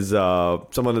his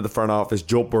someone at the front office,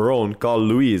 Joe Perron, call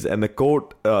Luis. And the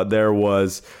quote there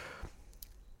was,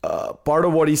 part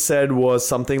of what he said was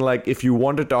something like, if you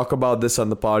want to talk about this on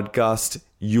the podcast,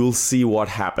 you'll see what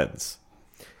happens.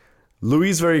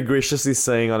 Luis very graciously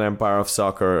saying on Empire of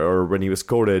Soccer, or when he was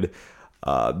quoted,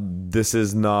 this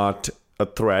is not a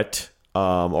threat,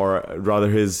 or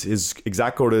rather his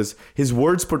exact quote is, his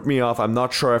words put me off. I'm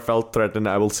not sure I felt threatened.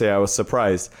 I will say I was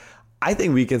surprised. I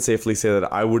think we can safely say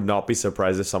that I would not be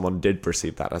surprised if someone did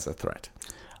perceive that as a threat.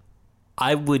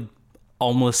 I would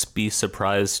almost be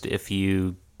surprised if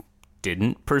you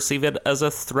didn't perceive it as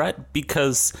a threat,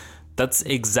 because that's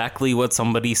exactly what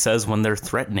somebody says when they're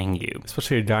threatening you.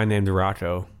 Especially a guy named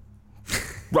Rocco.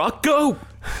 Rocco!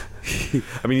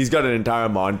 I mean, he's got an entire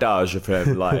montage of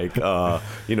him, like,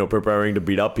 preparing to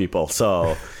beat up people.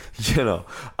 So You know,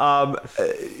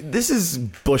 this is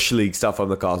Bush League stuff from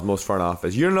the Cosmos front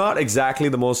office. You're not exactly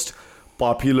the most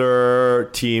popular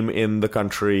team in the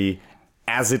country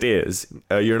as it is.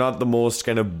 You're not the most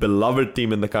kind of beloved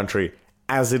team in the country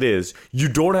as it is. You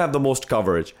don't have the most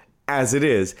coverage as it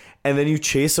is. And then you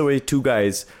chase away two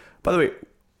guys. By the way,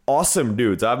 awesome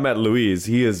dudes. I've met Luis.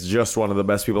 He is just one of the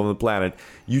best people on the planet.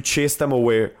 You chase them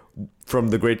away from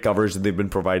the great coverage that they've been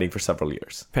providing for several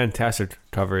years. Fantastic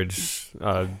coverage.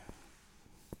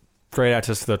 Great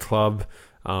access to the club.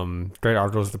 Great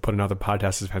articles to put in other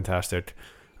podcasts is fantastic.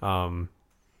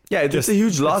 Yeah, it's a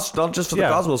huge loss, not just for the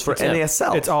Cosmos, for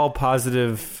NASL. It's all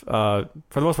positive. For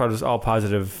the most part, it's all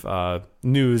positive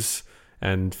news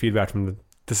and feedback from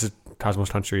this is Cosmos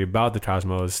Country about the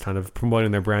Cosmos, kind of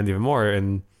promoting their brand even more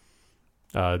in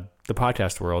the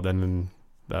podcast world and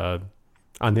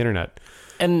on the internet.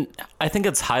 And I think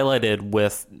it's highlighted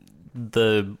with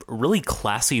the really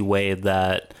classy way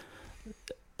that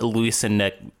Luis and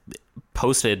Nick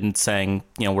posted and saying,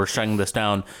 we're shutting this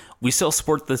down. We still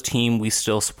support the team. We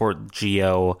still support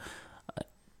Geo.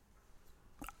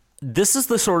 This is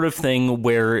the sort of thing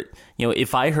where,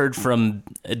 if I heard from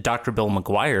Dr. Bill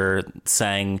McGuire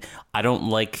saying, I don't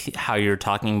like how you're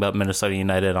talking about Minnesota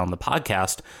United on the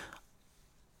podcast,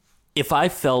 if I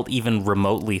felt even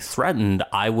remotely threatened,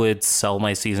 I would sell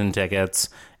my season tickets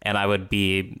and I would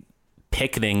be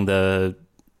picketing the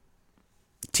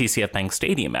TCF Bank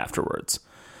Stadium afterwards.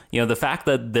 The fact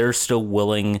that they're still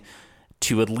willing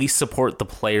to at least support the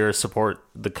players, support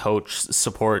the coach,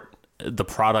 support the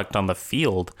product on the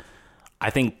field, I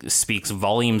think speaks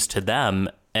volumes to them,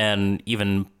 and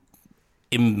even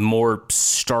in more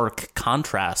stark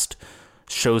contrast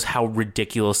shows how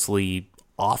ridiculously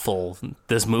awful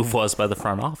this move was by the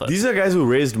front office. These are guys who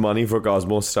raised money for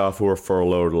Cosmos staff who were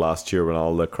furloughed last year when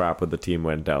all the crap with the team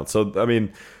went down. So, I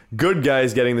mean, good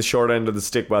guys getting the short end of the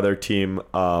stick by their team.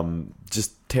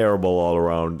 Just terrible all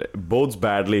around. Bodes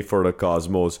badly for the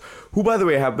Cosmos, who, by the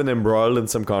way, have been embroiled in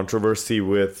some controversy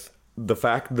with the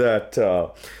fact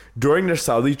that during their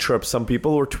Saudi trip, some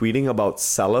people were tweeting about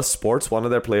Sella Sports, one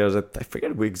of their players, I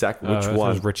forget exactly which one.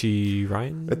 Was Richie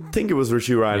Ryan? I think it was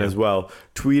Richie Ryan as well,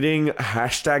 tweeting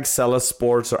hashtag Sella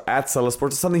Sports or at Sella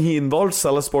Sports or something. He involved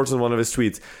Sella Sports in one of his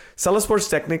tweets. Sella Sports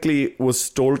technically was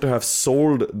told to have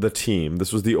sold the team.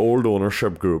 This was the old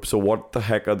ownership group. So what the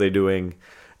heck are they doing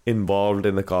involved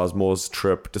in the Cosmos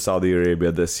trip to Saudi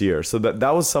Arabia this year? So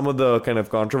that was some of the kind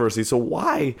of controversy. So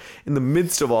why, in the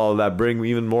midst of all of that, bring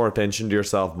even more attention to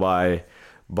yourself by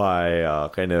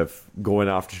kind of going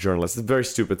after journalists? It's very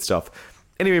stupid stuff.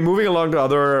 Anyway, moving along to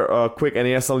other quick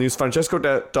NASL news. Francesco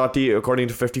Totti, according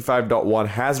to 55.1,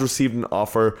 has received an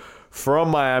offer from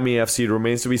Miami FC. It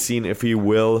remains to be seen if he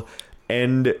will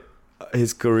end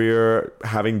his career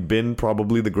having been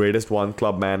probably the greatest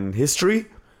one-club man in history.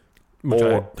 Which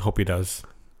I hope he does.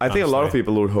 I think a lot of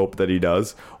people would hope that he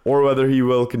does, or whether he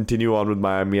will continue on with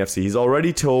Miami FC. He's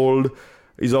already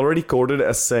quoted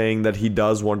as saying that he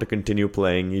does want to continue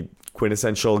playing. He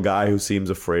quintessential guy who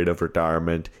seems afraid of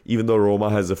retirement, even though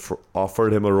Roma has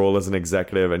offered him a role as an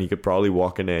executive, and he could probably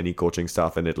walk into any coaching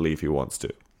staff in Italy if he wants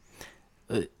to.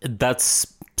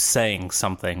 That's saying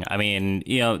something. I mean,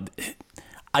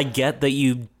 I get that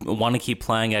you want to keep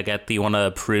playing. I get that you want to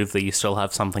prove that you still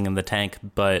have something in the tank,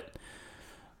 but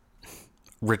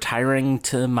retiring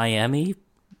to Miami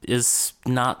is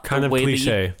not kind the of way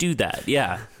cliche. that you do that.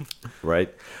 Yeah.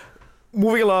 Right.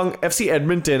 Moving along, FC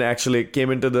Edmonton actually came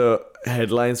into the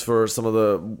headlines for some of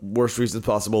the worst reasons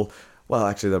possible. Well,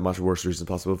 actually, there are much worse reasons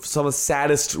possible. Some of the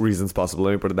saddest reasons possible,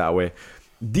 let me put it that way.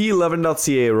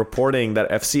 D11.ca reporting that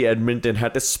FC Edmonton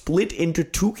had to split into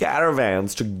two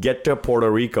caravans to get to Puerto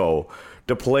Rico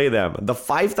to play them. The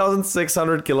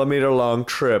 5,600 kilometer long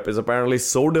trip is apparently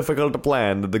so difficult to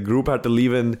plan that the group had to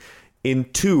leave in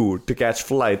two to catch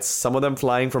flights. Some of them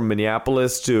flying from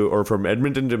from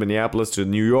Edmonton to Minneapolis to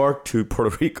New York to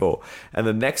Puerto Rico, and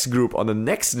the next group on the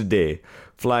next day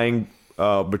flying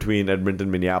between Edmonton,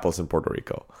 Minneapolis, and Puerto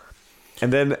Rico.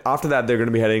 And then after that, they're going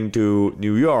to be heading to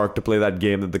New York to play that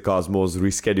game that the Cosmos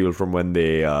rescheduled from when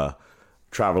they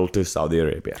traveled to Saudi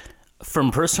Arabia.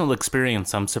 From personal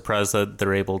experience, I'm surprised that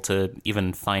they're able to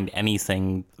even find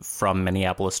anything from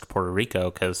Minneapolis to Puerto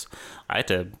Rico, because I had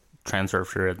to transfer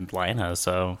to Atlanta,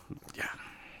 so yeah.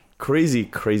 Crazy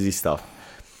stuff.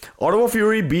 Ottawa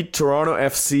Fury beat Toronto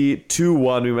FC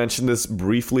 2-1. We mentioned this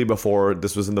briefly before.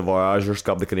 This was in the Voyageurs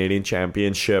Cup, the Canadian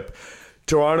Championship.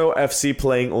 Toronto FC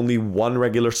playing only one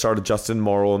regular starter, Justin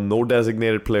Morrow, no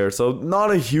designated player. So not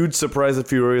a huge surprise that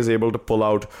Fury is able to pull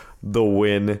out the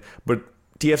win. But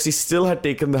TFC still had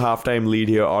taken the halftime lead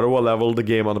here. Ottawa leveled the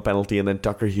game on a penalty, and then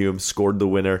Tucker Hume scored the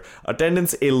winner.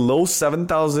 Attendance, a low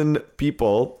 7,000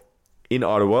 people in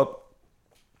Ottawa,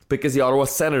 because the Ottawa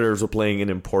Senators were playing an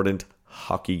important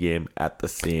hockey game at the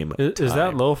same time. Is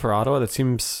that low for Ottawa? That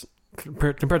seems,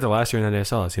 compared to last year in the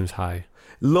NASL, it seems high.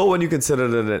 Low when you consider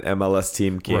that an MLS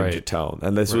team came to town.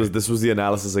 And this was the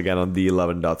analysis again on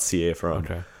the11.ca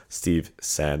from Steve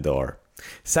Sandor.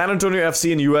 San Antonio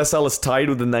FC in USL is tied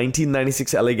with the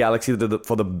 1996 LA Galaxy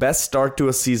for the best start to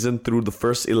a season through the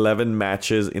first 11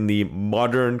 matches in the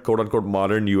modern, quote-unquote,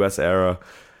 modern US era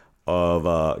of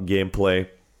gameplay.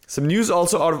 Some news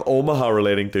also out of Omaha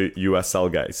relating to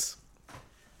USL, guys.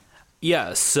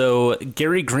 Yeah, so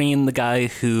Gary Green, the guy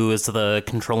who is the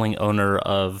controlling owner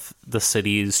of the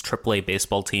city's AAA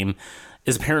baseball team,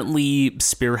 is apparently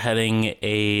spearheading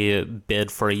a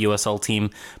bid for a USL team,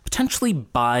 potentially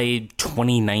by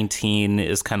 2019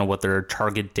 is kind of what their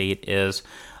target date is.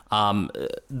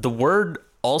 The word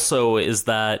also is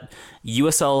that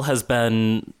USL has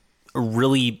been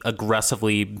really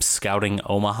aggressively scouting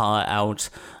Omaha out,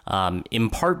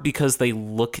 in part because they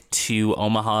look to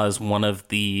Omaha as one of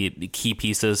the key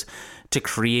pieces to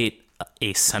create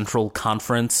a central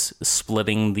conference,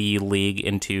 splitting the league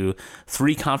into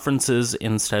 3 conferences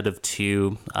instead of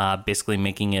 2, basically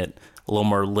making it a little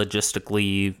more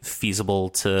logistically feasible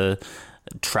to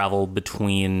travel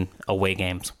between away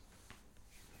games.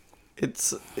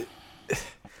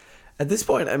 At this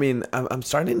point, I mean, I'm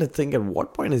starting to think, at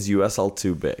what point is USL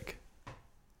too big?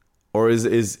 Or is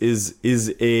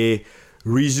a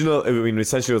regional, I mean,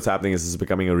 essentially what's happening is it's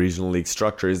becoming a regional league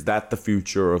structure. Is that the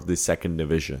future of the second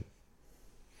division?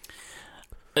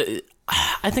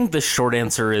 I think the short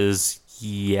answer is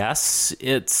yes,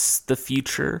 it's the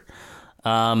future.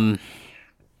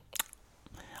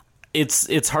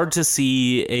 It's hard to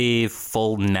see a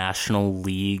full national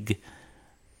league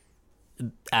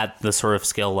at the sort of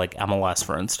scale like MLS,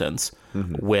 for instance,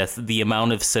 with the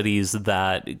amount of cities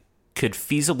that could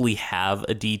feasibly have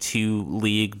a D2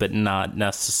 league, but not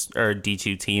or a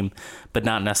D2 team, but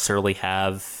not necessarily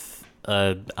have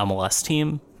a MLS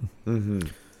team. Mm-hmm.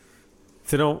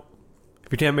 So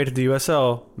if you can't make it to the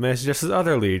USL, may I suggest this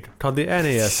other league called the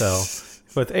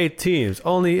NASL with 8 teams,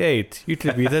 only 8. You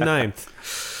could be the 9th.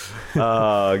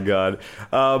 Oh, God.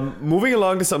 Moving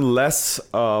along to some less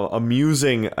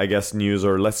amusing, I guess, news,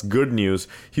 or less good news.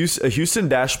 Houston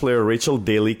Dash player Rachel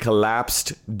Daly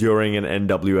collapsed during an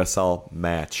NWSL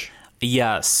match.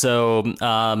 Yeah, so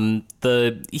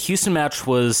the Houston match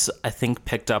was, I think,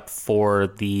 picked up for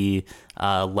the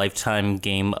Lifetime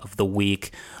Game of the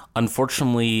Week.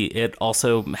 Unfortunately, it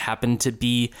also happened to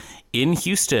be in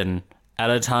Houston at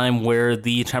a time where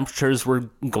the temperatures were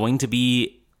going to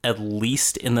be at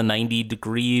least in the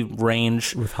 90-degree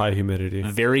range. With high humidity.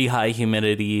 Very high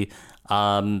humidity.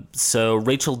 So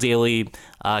Rachel Daly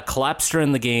collapsed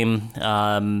during the game.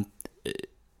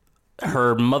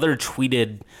 Her mother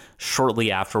tweeted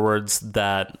shortly afterwards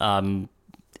that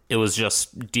it was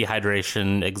just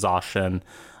dehydration, exhaustion,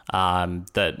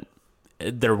 that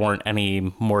there weren't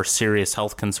any more serious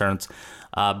health concerns.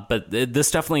 But this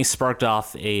definitely sparked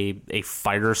off a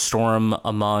firestorm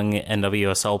among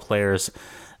NWSL players,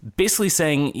 basically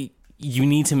saying you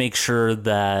need to make sure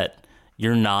that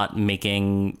you're not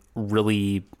making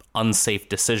really unsafe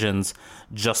decisions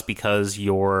just because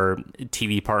your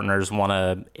TV partners want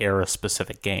to air a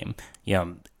specific game. You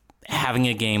know, having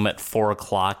a game at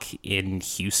 4:00 in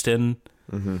Houston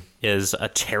is a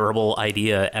terrible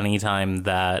idea anytime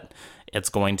that it's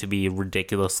going to be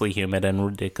ridiculously humid and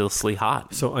ridiculously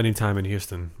hot. So anytime in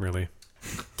Houston, really.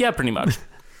 Yeah, pretty much.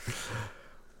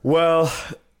 Well,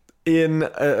 in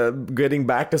getting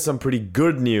back to some pretty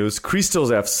good news, Cristos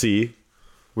FC,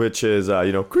 which is,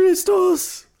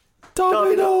 Cristos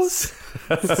Dominoes.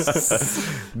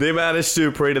 They managed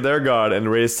to pray to their God and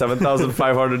raise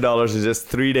 $7,500 in just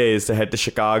 3 days to head to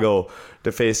Chicago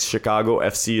to face Chicago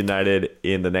FC United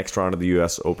in the next round of the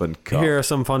U.S. Open Cup. Here are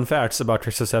some fun facts about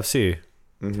Cristos FC.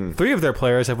 3 of their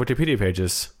players have Wikipedia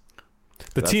pages.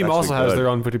 The team also has their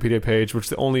own Wikipedia page, which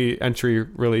the only entry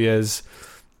really is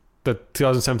the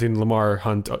 2017 Lamar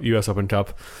Hunt U.S. Open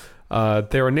Cup.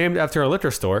 They were named after a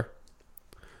liquor store.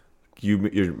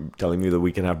 You're telling me that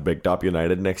we can have Big Top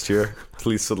United next year?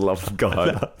 Please, for the love of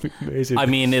God. Amazing. I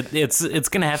mean, it's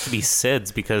going to have to be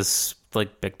Sid's because,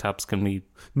 like, Big Top's going to be...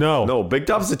 No, Big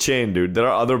Top's a chain, dude. There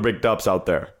are other Big Tops out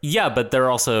there. Yeah, but they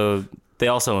also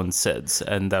own Sid's,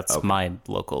 and that's my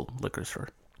local liquor store.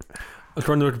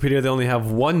 According to Wikipedia, they only have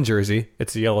one jersey.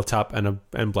 It's a yellow top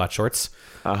and black shorts.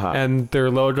 And their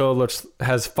logo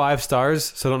has 5 stars,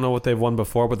 so I don't know what they've won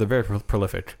before, but they're very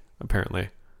prolific, apparently.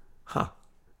 Huh.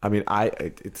 I mean,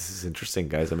 this is interesting,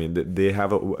 guys. I mean, they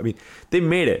have they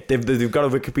made it. They've got a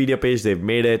Wikipedia page. They've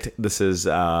made it. This is,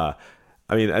 I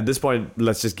mean, at this point,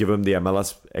 let's just give them the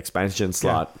MLS expansion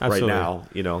slot right now.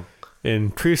 You know,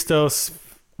 in Christos,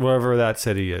 wherever that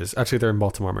city is. Actually, they're in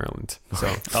Baltimore, Maryland.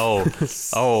 So,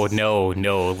 no,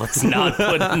 let's not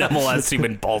put an MLS team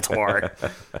in Baltimore.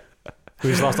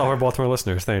 We just lost all our Baltimore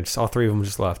listeners. Thanks. All 3 of them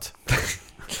just left.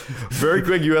 Very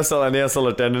quick USL and ASL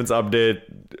attendance update.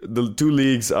 The 2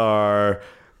 leagues are,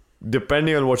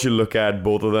 depending on what you look at,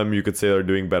 both of them you could say are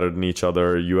doing better than each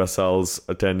other. USL's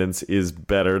attendance is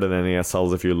better than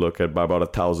NASL's if you look at by about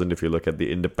 1,000. If you look at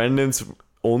the independents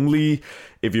only,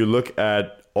 if you look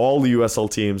at all the USL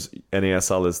teams,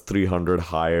 NASL is 300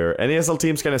 higher. NASL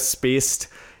teams kind of spaced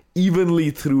evenly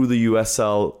through the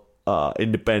USL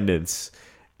independents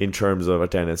in terms of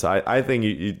attendance. I think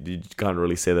you can't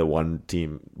really say that one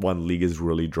league is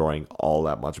really drawing all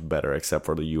that much better, except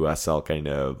for the USL kind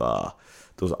of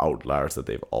those outliers that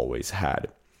they've always had.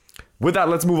 With that,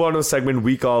 let's move on to a segment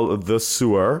we call The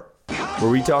Sewer,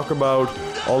 where we talk about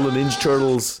all the Ninja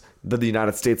Turtles that the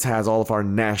United States has, all of our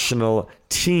national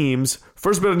teams.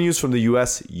 First bit of news from the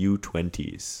US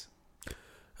U20s.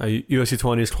 US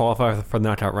U20s qualified for the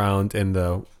knockout round in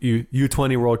the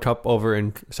U20 World Cup over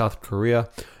in South Korea.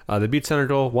 They beat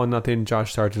Senegal 1-0.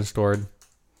 Josh Sargent scored.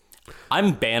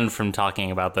 I'm banned from talking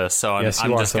about this, so I'm just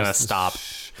going to stop.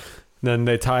 Then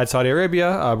they tied Saudi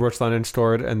Arabia. Brooks Lennon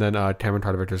scored, and then Cameron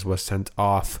Tardovic was sent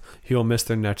off. He will miss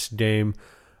their next game.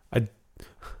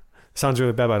 Sounds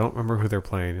really bad, but I don't remember who they're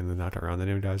playing in the knockout round.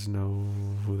 Any of you guys know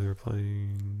who they're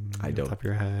playing? I don't. Top of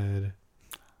your head.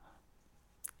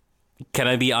 Can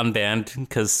I be unbanned?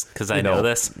 Because I know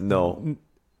this? No.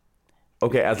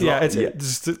 Okay,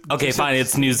 okay, fine.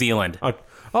 It's New Zealand. Okay.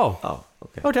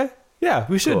 Okay. Yeah,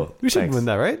 we should. Cool. We should Thanks. win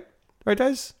that, right? Right,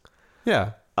 guys?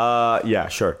 Yeah. Yeah,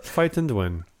 sure. Fight and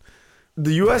win.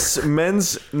 The U.S.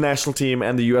 men's national team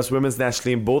and the U.S. women's national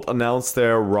team both announced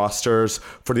their rosters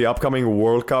for the upcoming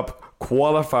World Cup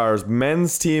qualifiers.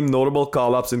 Men's team notable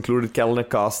call-ups included Kellyn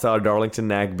Acosta, Darlington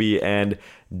Nagbe, and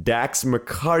Dax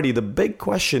McCarty. The big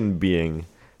question being,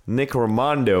 Nick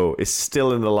Rimando is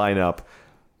still in the lineup.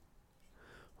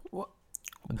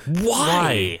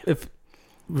 Why? If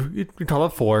you call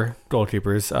up 4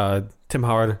 goalkeepers, Tim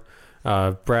Howard,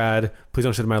 Brad, please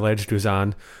don't sit on my ledge,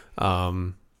 Duzan,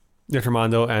 Nick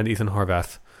Rimando, and Ethan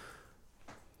Horvath.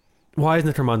 Why is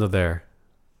Nick Rimando there?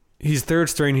 He's third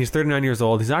string. He's 39 years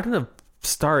old. He's not going to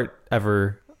start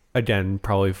ever again,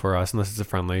 probably for us, unless it's a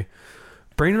friendly.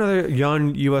 Bring another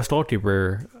young U.S.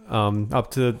 goalkeeper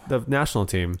up to the national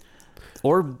team.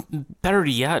 Or better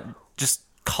yet, just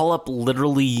call up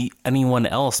literally anyone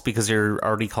else because you're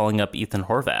already calling up Ethan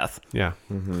Horvath. Yeah.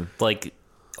 Mm-hmm. Like,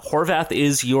 Horvath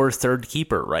is your third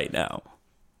keeper right now.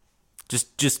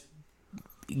 Just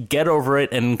get over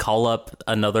it and call up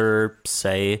another,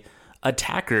 say,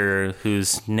 attacker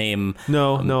whose name...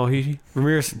 No,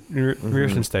 Ramirez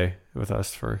can stay with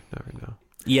us for right now.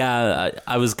 Yeah,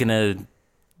 I was going to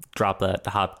drop that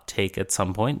hot take at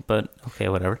some point, but okay,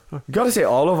 whatever. Gotta say,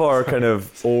 all of our kind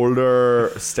of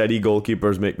older, steady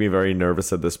goalkeepers make me very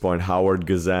nervous at this point. Howard,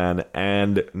 Guzan,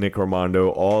 and Nick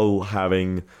Rimando all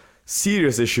having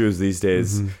serious issues these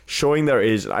days, showing their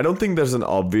age. I don't think there's an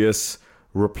obvious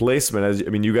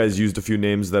replacement. You guys used a few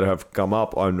names that have come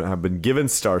up and have been given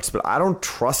starts, but I don't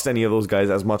trust any of those guys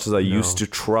as much as I used to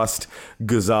trust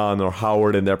Guzan or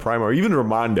Howard in their prime, or even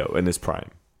Rimando in his prime.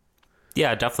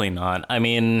 Yeah, definitely not. I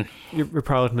mean, you're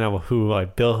probably looking at who,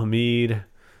 like Bill Hamid,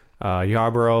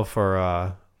 Yarborough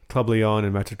for Club Leon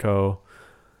in Mexico.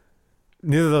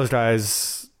 Neither of those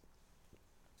guys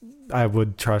I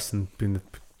would trust in doing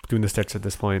the sticks at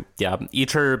this point. Yeah,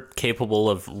 each are capable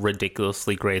of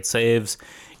ridiculously great saves.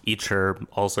 Each are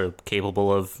also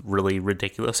capable of really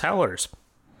ridiculous howlers.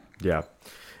 Yeah,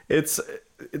 it's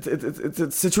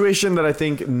a situation that I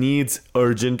think needs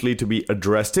urgently to be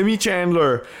addressed. Timmy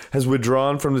Chandler has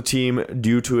withdrawn from the team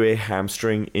due to a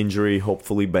hamstring injury.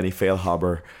 Hopefully Benny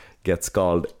Feilhaber gets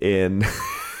called in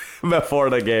before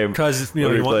the game. Because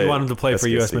you want him to play for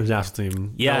U.S. men's national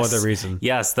team. Yes. No other reason.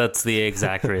 Yes, that's the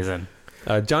exact reason.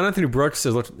 John Anthony Brooks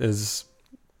is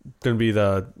going to be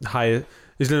the highest.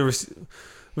 He's going to receive...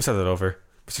 We'll set that over.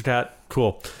 Mr. Cat,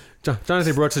 cool. John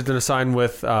Anthony Brooks is going to sign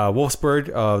with Wolfsburg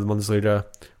of the Bundesliga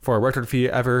for a record fee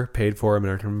ever paid for an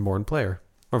American-born player.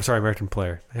 American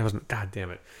player. God damn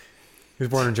it. He was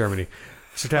born in Germany.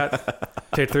 Mr.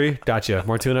 Cat, take 3, gotcha.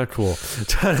 Martuna, cool.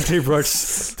 John Anthony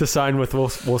Brooks to sign with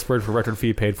Wolfsburg for a record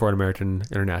fee paid for an American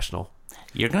international.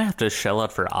 You're going to have to shell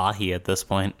out for Ahi at this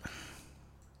point.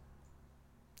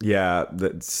 Yeah,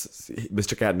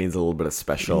 Mr. Cat needs a little bit of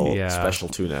special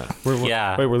tuna.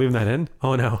 Wait, we're leaving that in?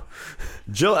 Oh, no.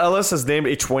 Jill Ellis has named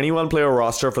a 21-player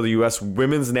roster for the U.S.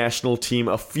 women's national team.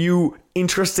 A few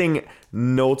interesting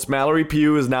notes. Mallory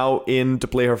Pugh is now in to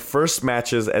play her first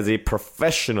matches as a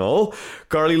professional.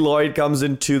 Carly Lloyd comes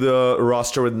into the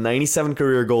roster with 97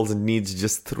 career goals and needs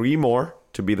just 3 more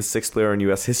to be the 6th player in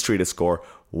U.S. history to score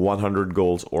 100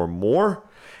 goals or more.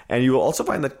 And you will also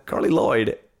find that Carly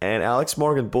Lloyd and Alex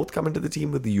Morgan both come into the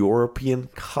team with European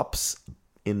Cups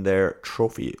in their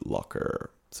trophy locker.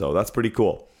 So that's pretty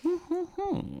cool.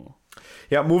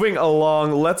 Yeah, moving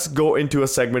along, let's go into a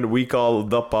segment we call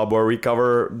The Pub, where we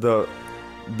cover the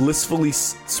blissfully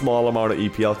small amount of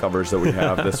EPL covers that we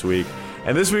have this week.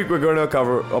 And this week we're going to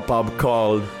cover a pub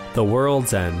called The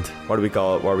World's End. What do we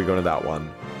call it? Why are we going to that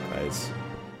one, guys?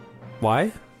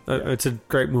 Why? It's a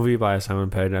great movie by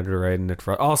Simon Pegg and Edgar Wright, and it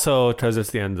also because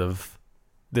it's the end of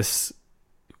this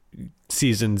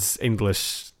season's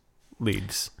English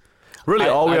leagues. Really,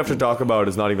 all we have to talk about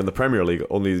is not even the Premier League.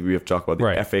 Only we have to talk about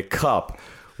the FA Cup,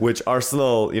 which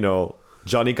Arsenal,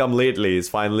 Johnny come lately, has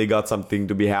finally got something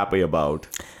to be happy about.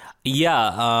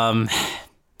 Yeah,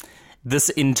 this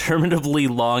interminably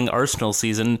long Arsenal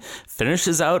season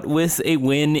finishes out with a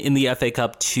win in the FA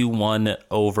Cup 2-1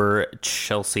 over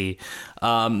Chelsea.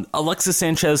 Alexis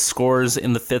Sanchez scores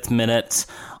in the 5th minute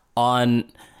on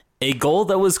a goal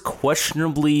that was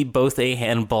questionably both a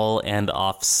handball and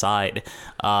offside.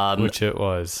 Which it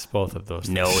was, both of those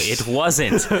things. No, it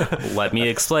wasn't. Let me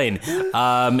explain.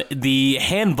 The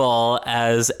handball,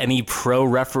 as any pro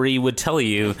referee would tell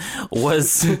you,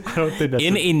 was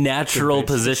in a natural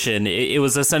position. It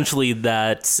was essentially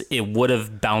that it would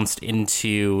have bounced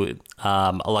into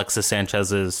Alexis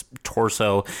Sanchez's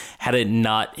torso had it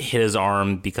not hit his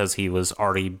arm because he was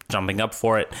already jumping up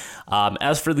for it.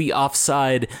 As for the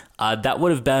offside, that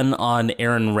would have been on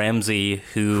Aaron Ramsey,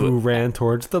 who ran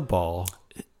towards the ball.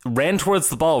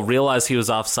 Realized he was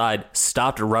offside,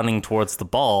 stopped running towards the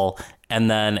ball, and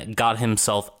then got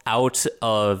himself out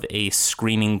of a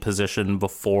screening position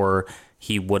before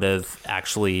he would have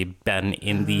actually been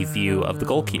in the view of the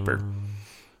goalkeeper.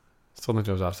 Still think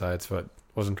it was offsides, but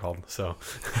wasn't called, so.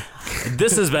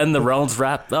 This has been the Reynolds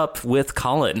Wrap Up with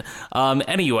Colin.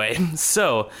 Anyway,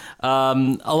 so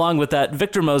along with that,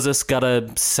 Victor Moses got a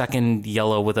second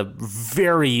yellow with a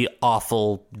very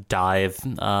awful dive.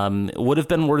 Would have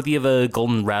been worthy of a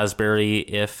golden raspberry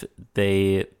if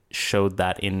they showed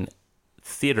that in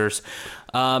theaters.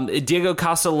 Diego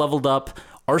Costa leveled up.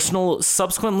 Arsenal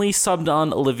subsequently subbed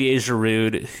on Olivier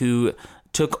Giroud, who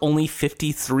took only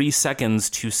 53 seconds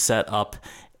to set up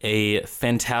a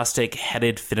fantastic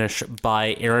headed finish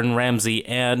by Aaron Ramsey,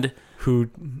 and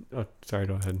sorry,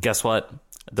 go ahead. Guess what?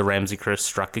 The Ramsey curse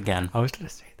struck again. I was going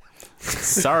to say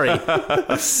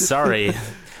that. Sorry.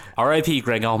 R.I.P.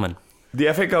 Greg Allman.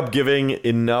 The FA Cup giving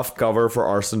enough cover for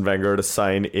Arsene Wenger to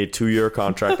sign a 2-year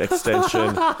contract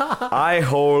extension. I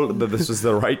hold that this was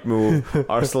the right move.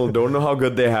 Arsenal don't know how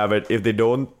good they have it. If they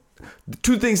don't,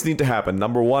 2 things need to happen.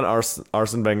 Number 1,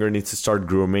 Arsene Wenger needs to start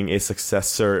grooming a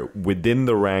successor within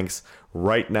the ranks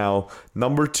right now.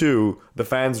 Number 2, the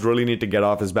fans really need to get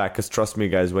off his back, because trust me,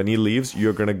 guys, when he leaves,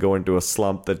 you're going to go into a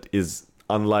slump that is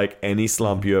unlike any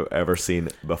slump you have ever seen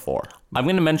before. I'm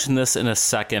going to mention this in a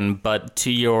second, but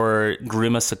to your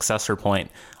groom a successor point,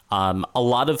 a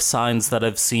lot of signs that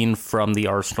I've seen from the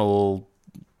Arsenal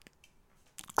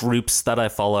groups that I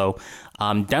follow,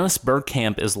 Dennis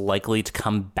Bergkamp is likely to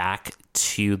come back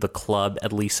to the club,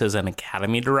 at least as an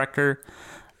academy director.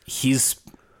 He's,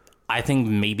 I think,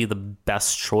 maybe the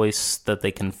best choice that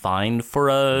they can find for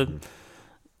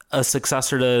a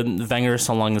successor to Wenger,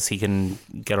 so long as he can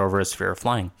get over his fear of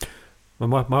flying.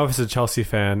 My wife is a Chelsea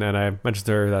fan, and I mentioned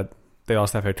to her that they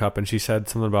lost the FA Cup, and she said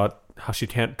something about how she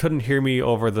couldn't hear me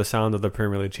over the sound of the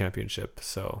Premier League Championship.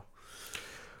 So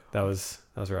that was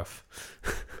rough.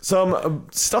 Some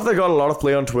stuff that got a lot of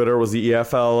play on Twitter was the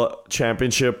EFL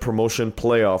Championship Promotion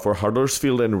Playoff, where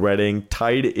Huddersfield and Reading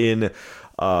tied in.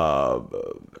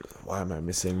 Why am I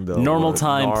missing the normal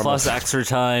time plus extra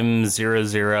time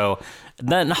 0-0?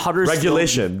 Then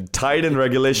Huddersfield tied in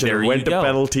regulation and went to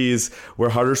penalties, where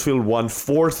Huddersfield won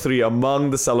 4-3. Among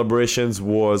the celebrations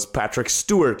was Patrick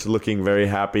Stewart looking very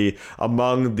happy.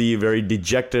 Among the very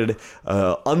dejected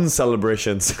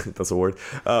uncelebrations, that's a word,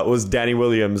 was Danny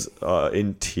Williams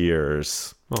in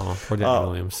tears. Oh, poor Danny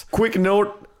Williams. Quick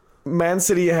note. Man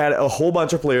City had a whole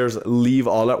bunch of players leave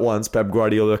all at once. Pep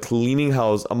Guardiola cleaning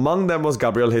house. Among them was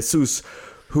Gabriel Jesus,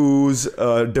 whose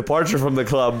departure from the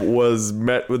club was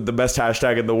met with the best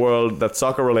hashtag in the world that's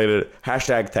soccer related.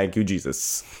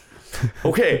 #ThankYouJesus.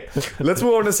 Okay, let's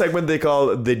move on to a segment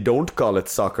they don't call it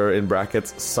soccer, in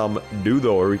brackets, some do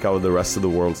though, where we cover the rest of the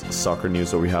world's soccer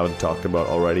news that we haven't talked about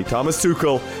already. Thomas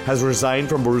Tuchel has resigned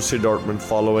from Borussia Dortmund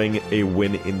following a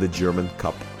win in the German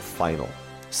Cup final.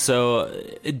 So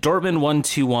Dortmund won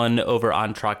 2-1 over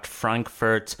Eintracht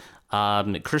Frankfurt.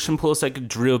 Christian Pulisic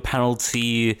drew a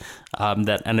penalty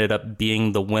that ended up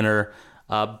being the winner.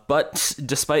 But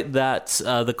despite that,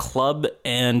 the club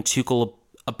and Tuchel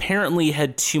apparently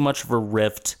had too much of a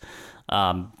rift.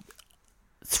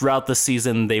 Throughout the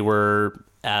season, they were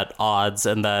at odds,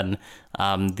 and then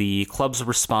the club's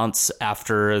response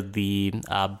after the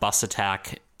bus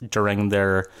attack during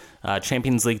their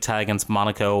Champions League tie against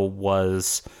Monaco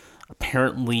was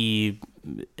apparently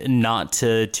not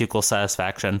to Tuchel's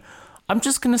satisfaction. I'm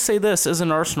just going to say this as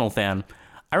an Arsenal fan.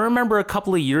 I remember a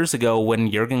couple of years ago when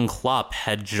Jurgen Klopp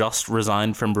had just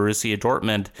resigned from Borussia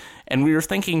Dortmund, and we were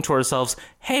thinking to ourselves,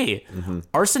 hey,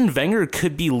 Arsene Wenger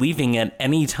could be leaving at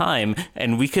any time,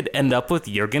 and we could end up with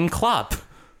Jurgen Klopp.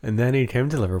 And then he came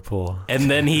to Liverpool.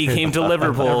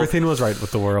 Everything was right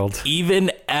with the world.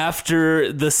 Even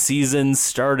after the season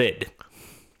started.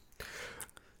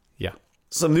 Yeah.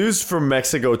 Some news from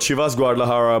Mexico. Chivas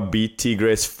Guadalajara beat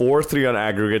Tigres 4-3 on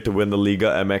aggregate to win the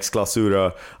Liga MX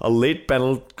Clausura. A late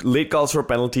calls for a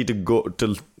penalty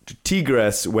to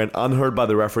Tigres went unheard by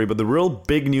the referee. But the real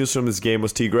big news from this game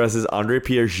was Tigres'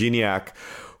 André-Pierre Gignac,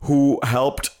 who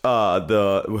helped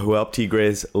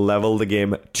Tigres level the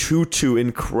game 2-2.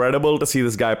 Incredible to see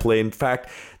this guy play. In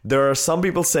fact, there are some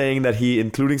people saying that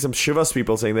including some Chivas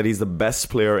people, saying that he's the best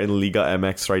player in Liga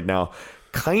MX right now.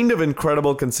 Kind of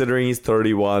incredible considering he's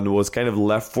 31, was kind of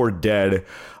left for dead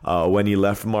when he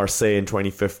left Marseille in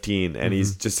 2015, and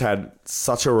he's just had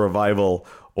such a revival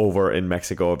over in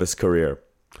Mexico of his career.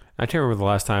 I can't remember the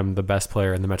last time the best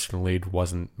player in the Mexican League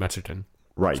wasn't Mexican.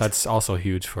 Right. So that's also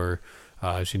huge for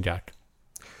Gignac.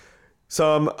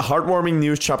 Some heartwarming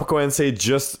news. Chapecoense,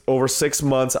 just over 6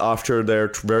 months after their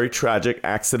very tragic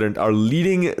accident, are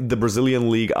leading the Brazilian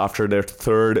league after their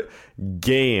third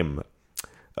game.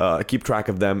 Keep track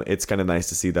of them. It's kind of nice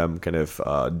to see them kind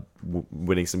of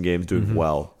winning some games, doing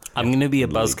well. I'm going to be a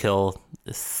buzzkill.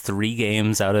 3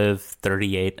 games out of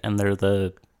 38, and they're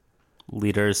the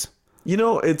leaders. You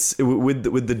know, it's with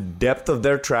the depth of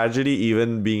their tragedy,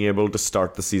 even being able to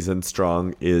start the season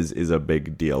strong is a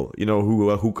big deal. You know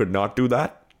who could not do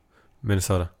that?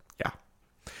 Minnesota. Yeah.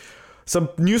 Some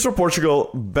news from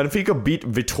Portugal. Benfica beat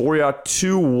Vitória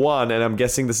 2-1, and I'm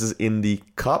guessing this is in the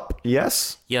cup.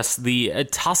 Yes. Yes, the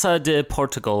Taça de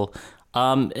Portugal.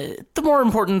 The more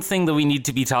important thing that we need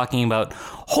to be talking about.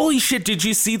 Holy shit! Did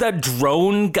you see that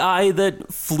drone guy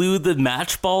that flew the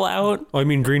match ball out? Oh, I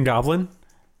mean Green Goblin.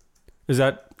 Is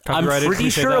that copyrighted? I'm pretty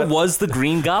sure it was the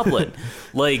Green Goblin.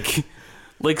 like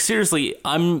seriously,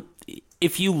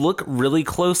 if you look really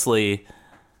closely,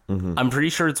 I'm pretty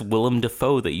sure it's Willem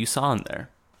Dafoe that you saw in there.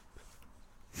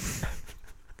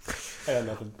 I got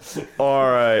nothing. All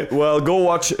right. Well, go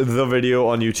watch the video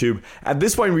on YouTube. At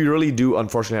this point, we really do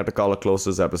unfortunately have to call it close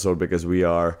to this episode because we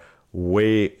are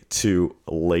way too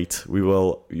late.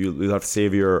 You'll have to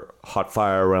save your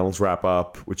Hotfire Reynolds wrap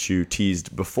up, which you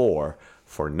teased before,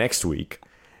 for next week.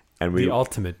 And the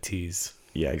ultimate tease.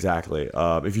 Yeah, exactly.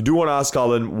 If you do want to ask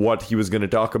Colin what he was going to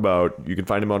talk about, you can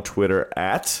find him on Twitter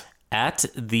at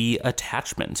The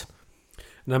Attachment.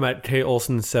 And I'm at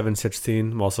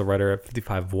KOlson716. I'm also writer at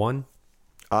 55.1.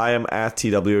 I am at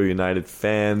TW United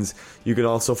Fans. You can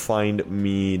also find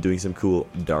me doing some cool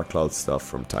Dark Cloud stuff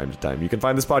from time to time. You can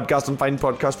find this podcast on fine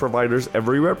podcast providers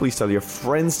everywhere. Please tell your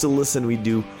friends to listen. We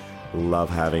do love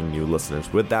having new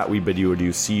listeners. With that, we bid you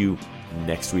adieu. See you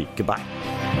next week. Goodbye.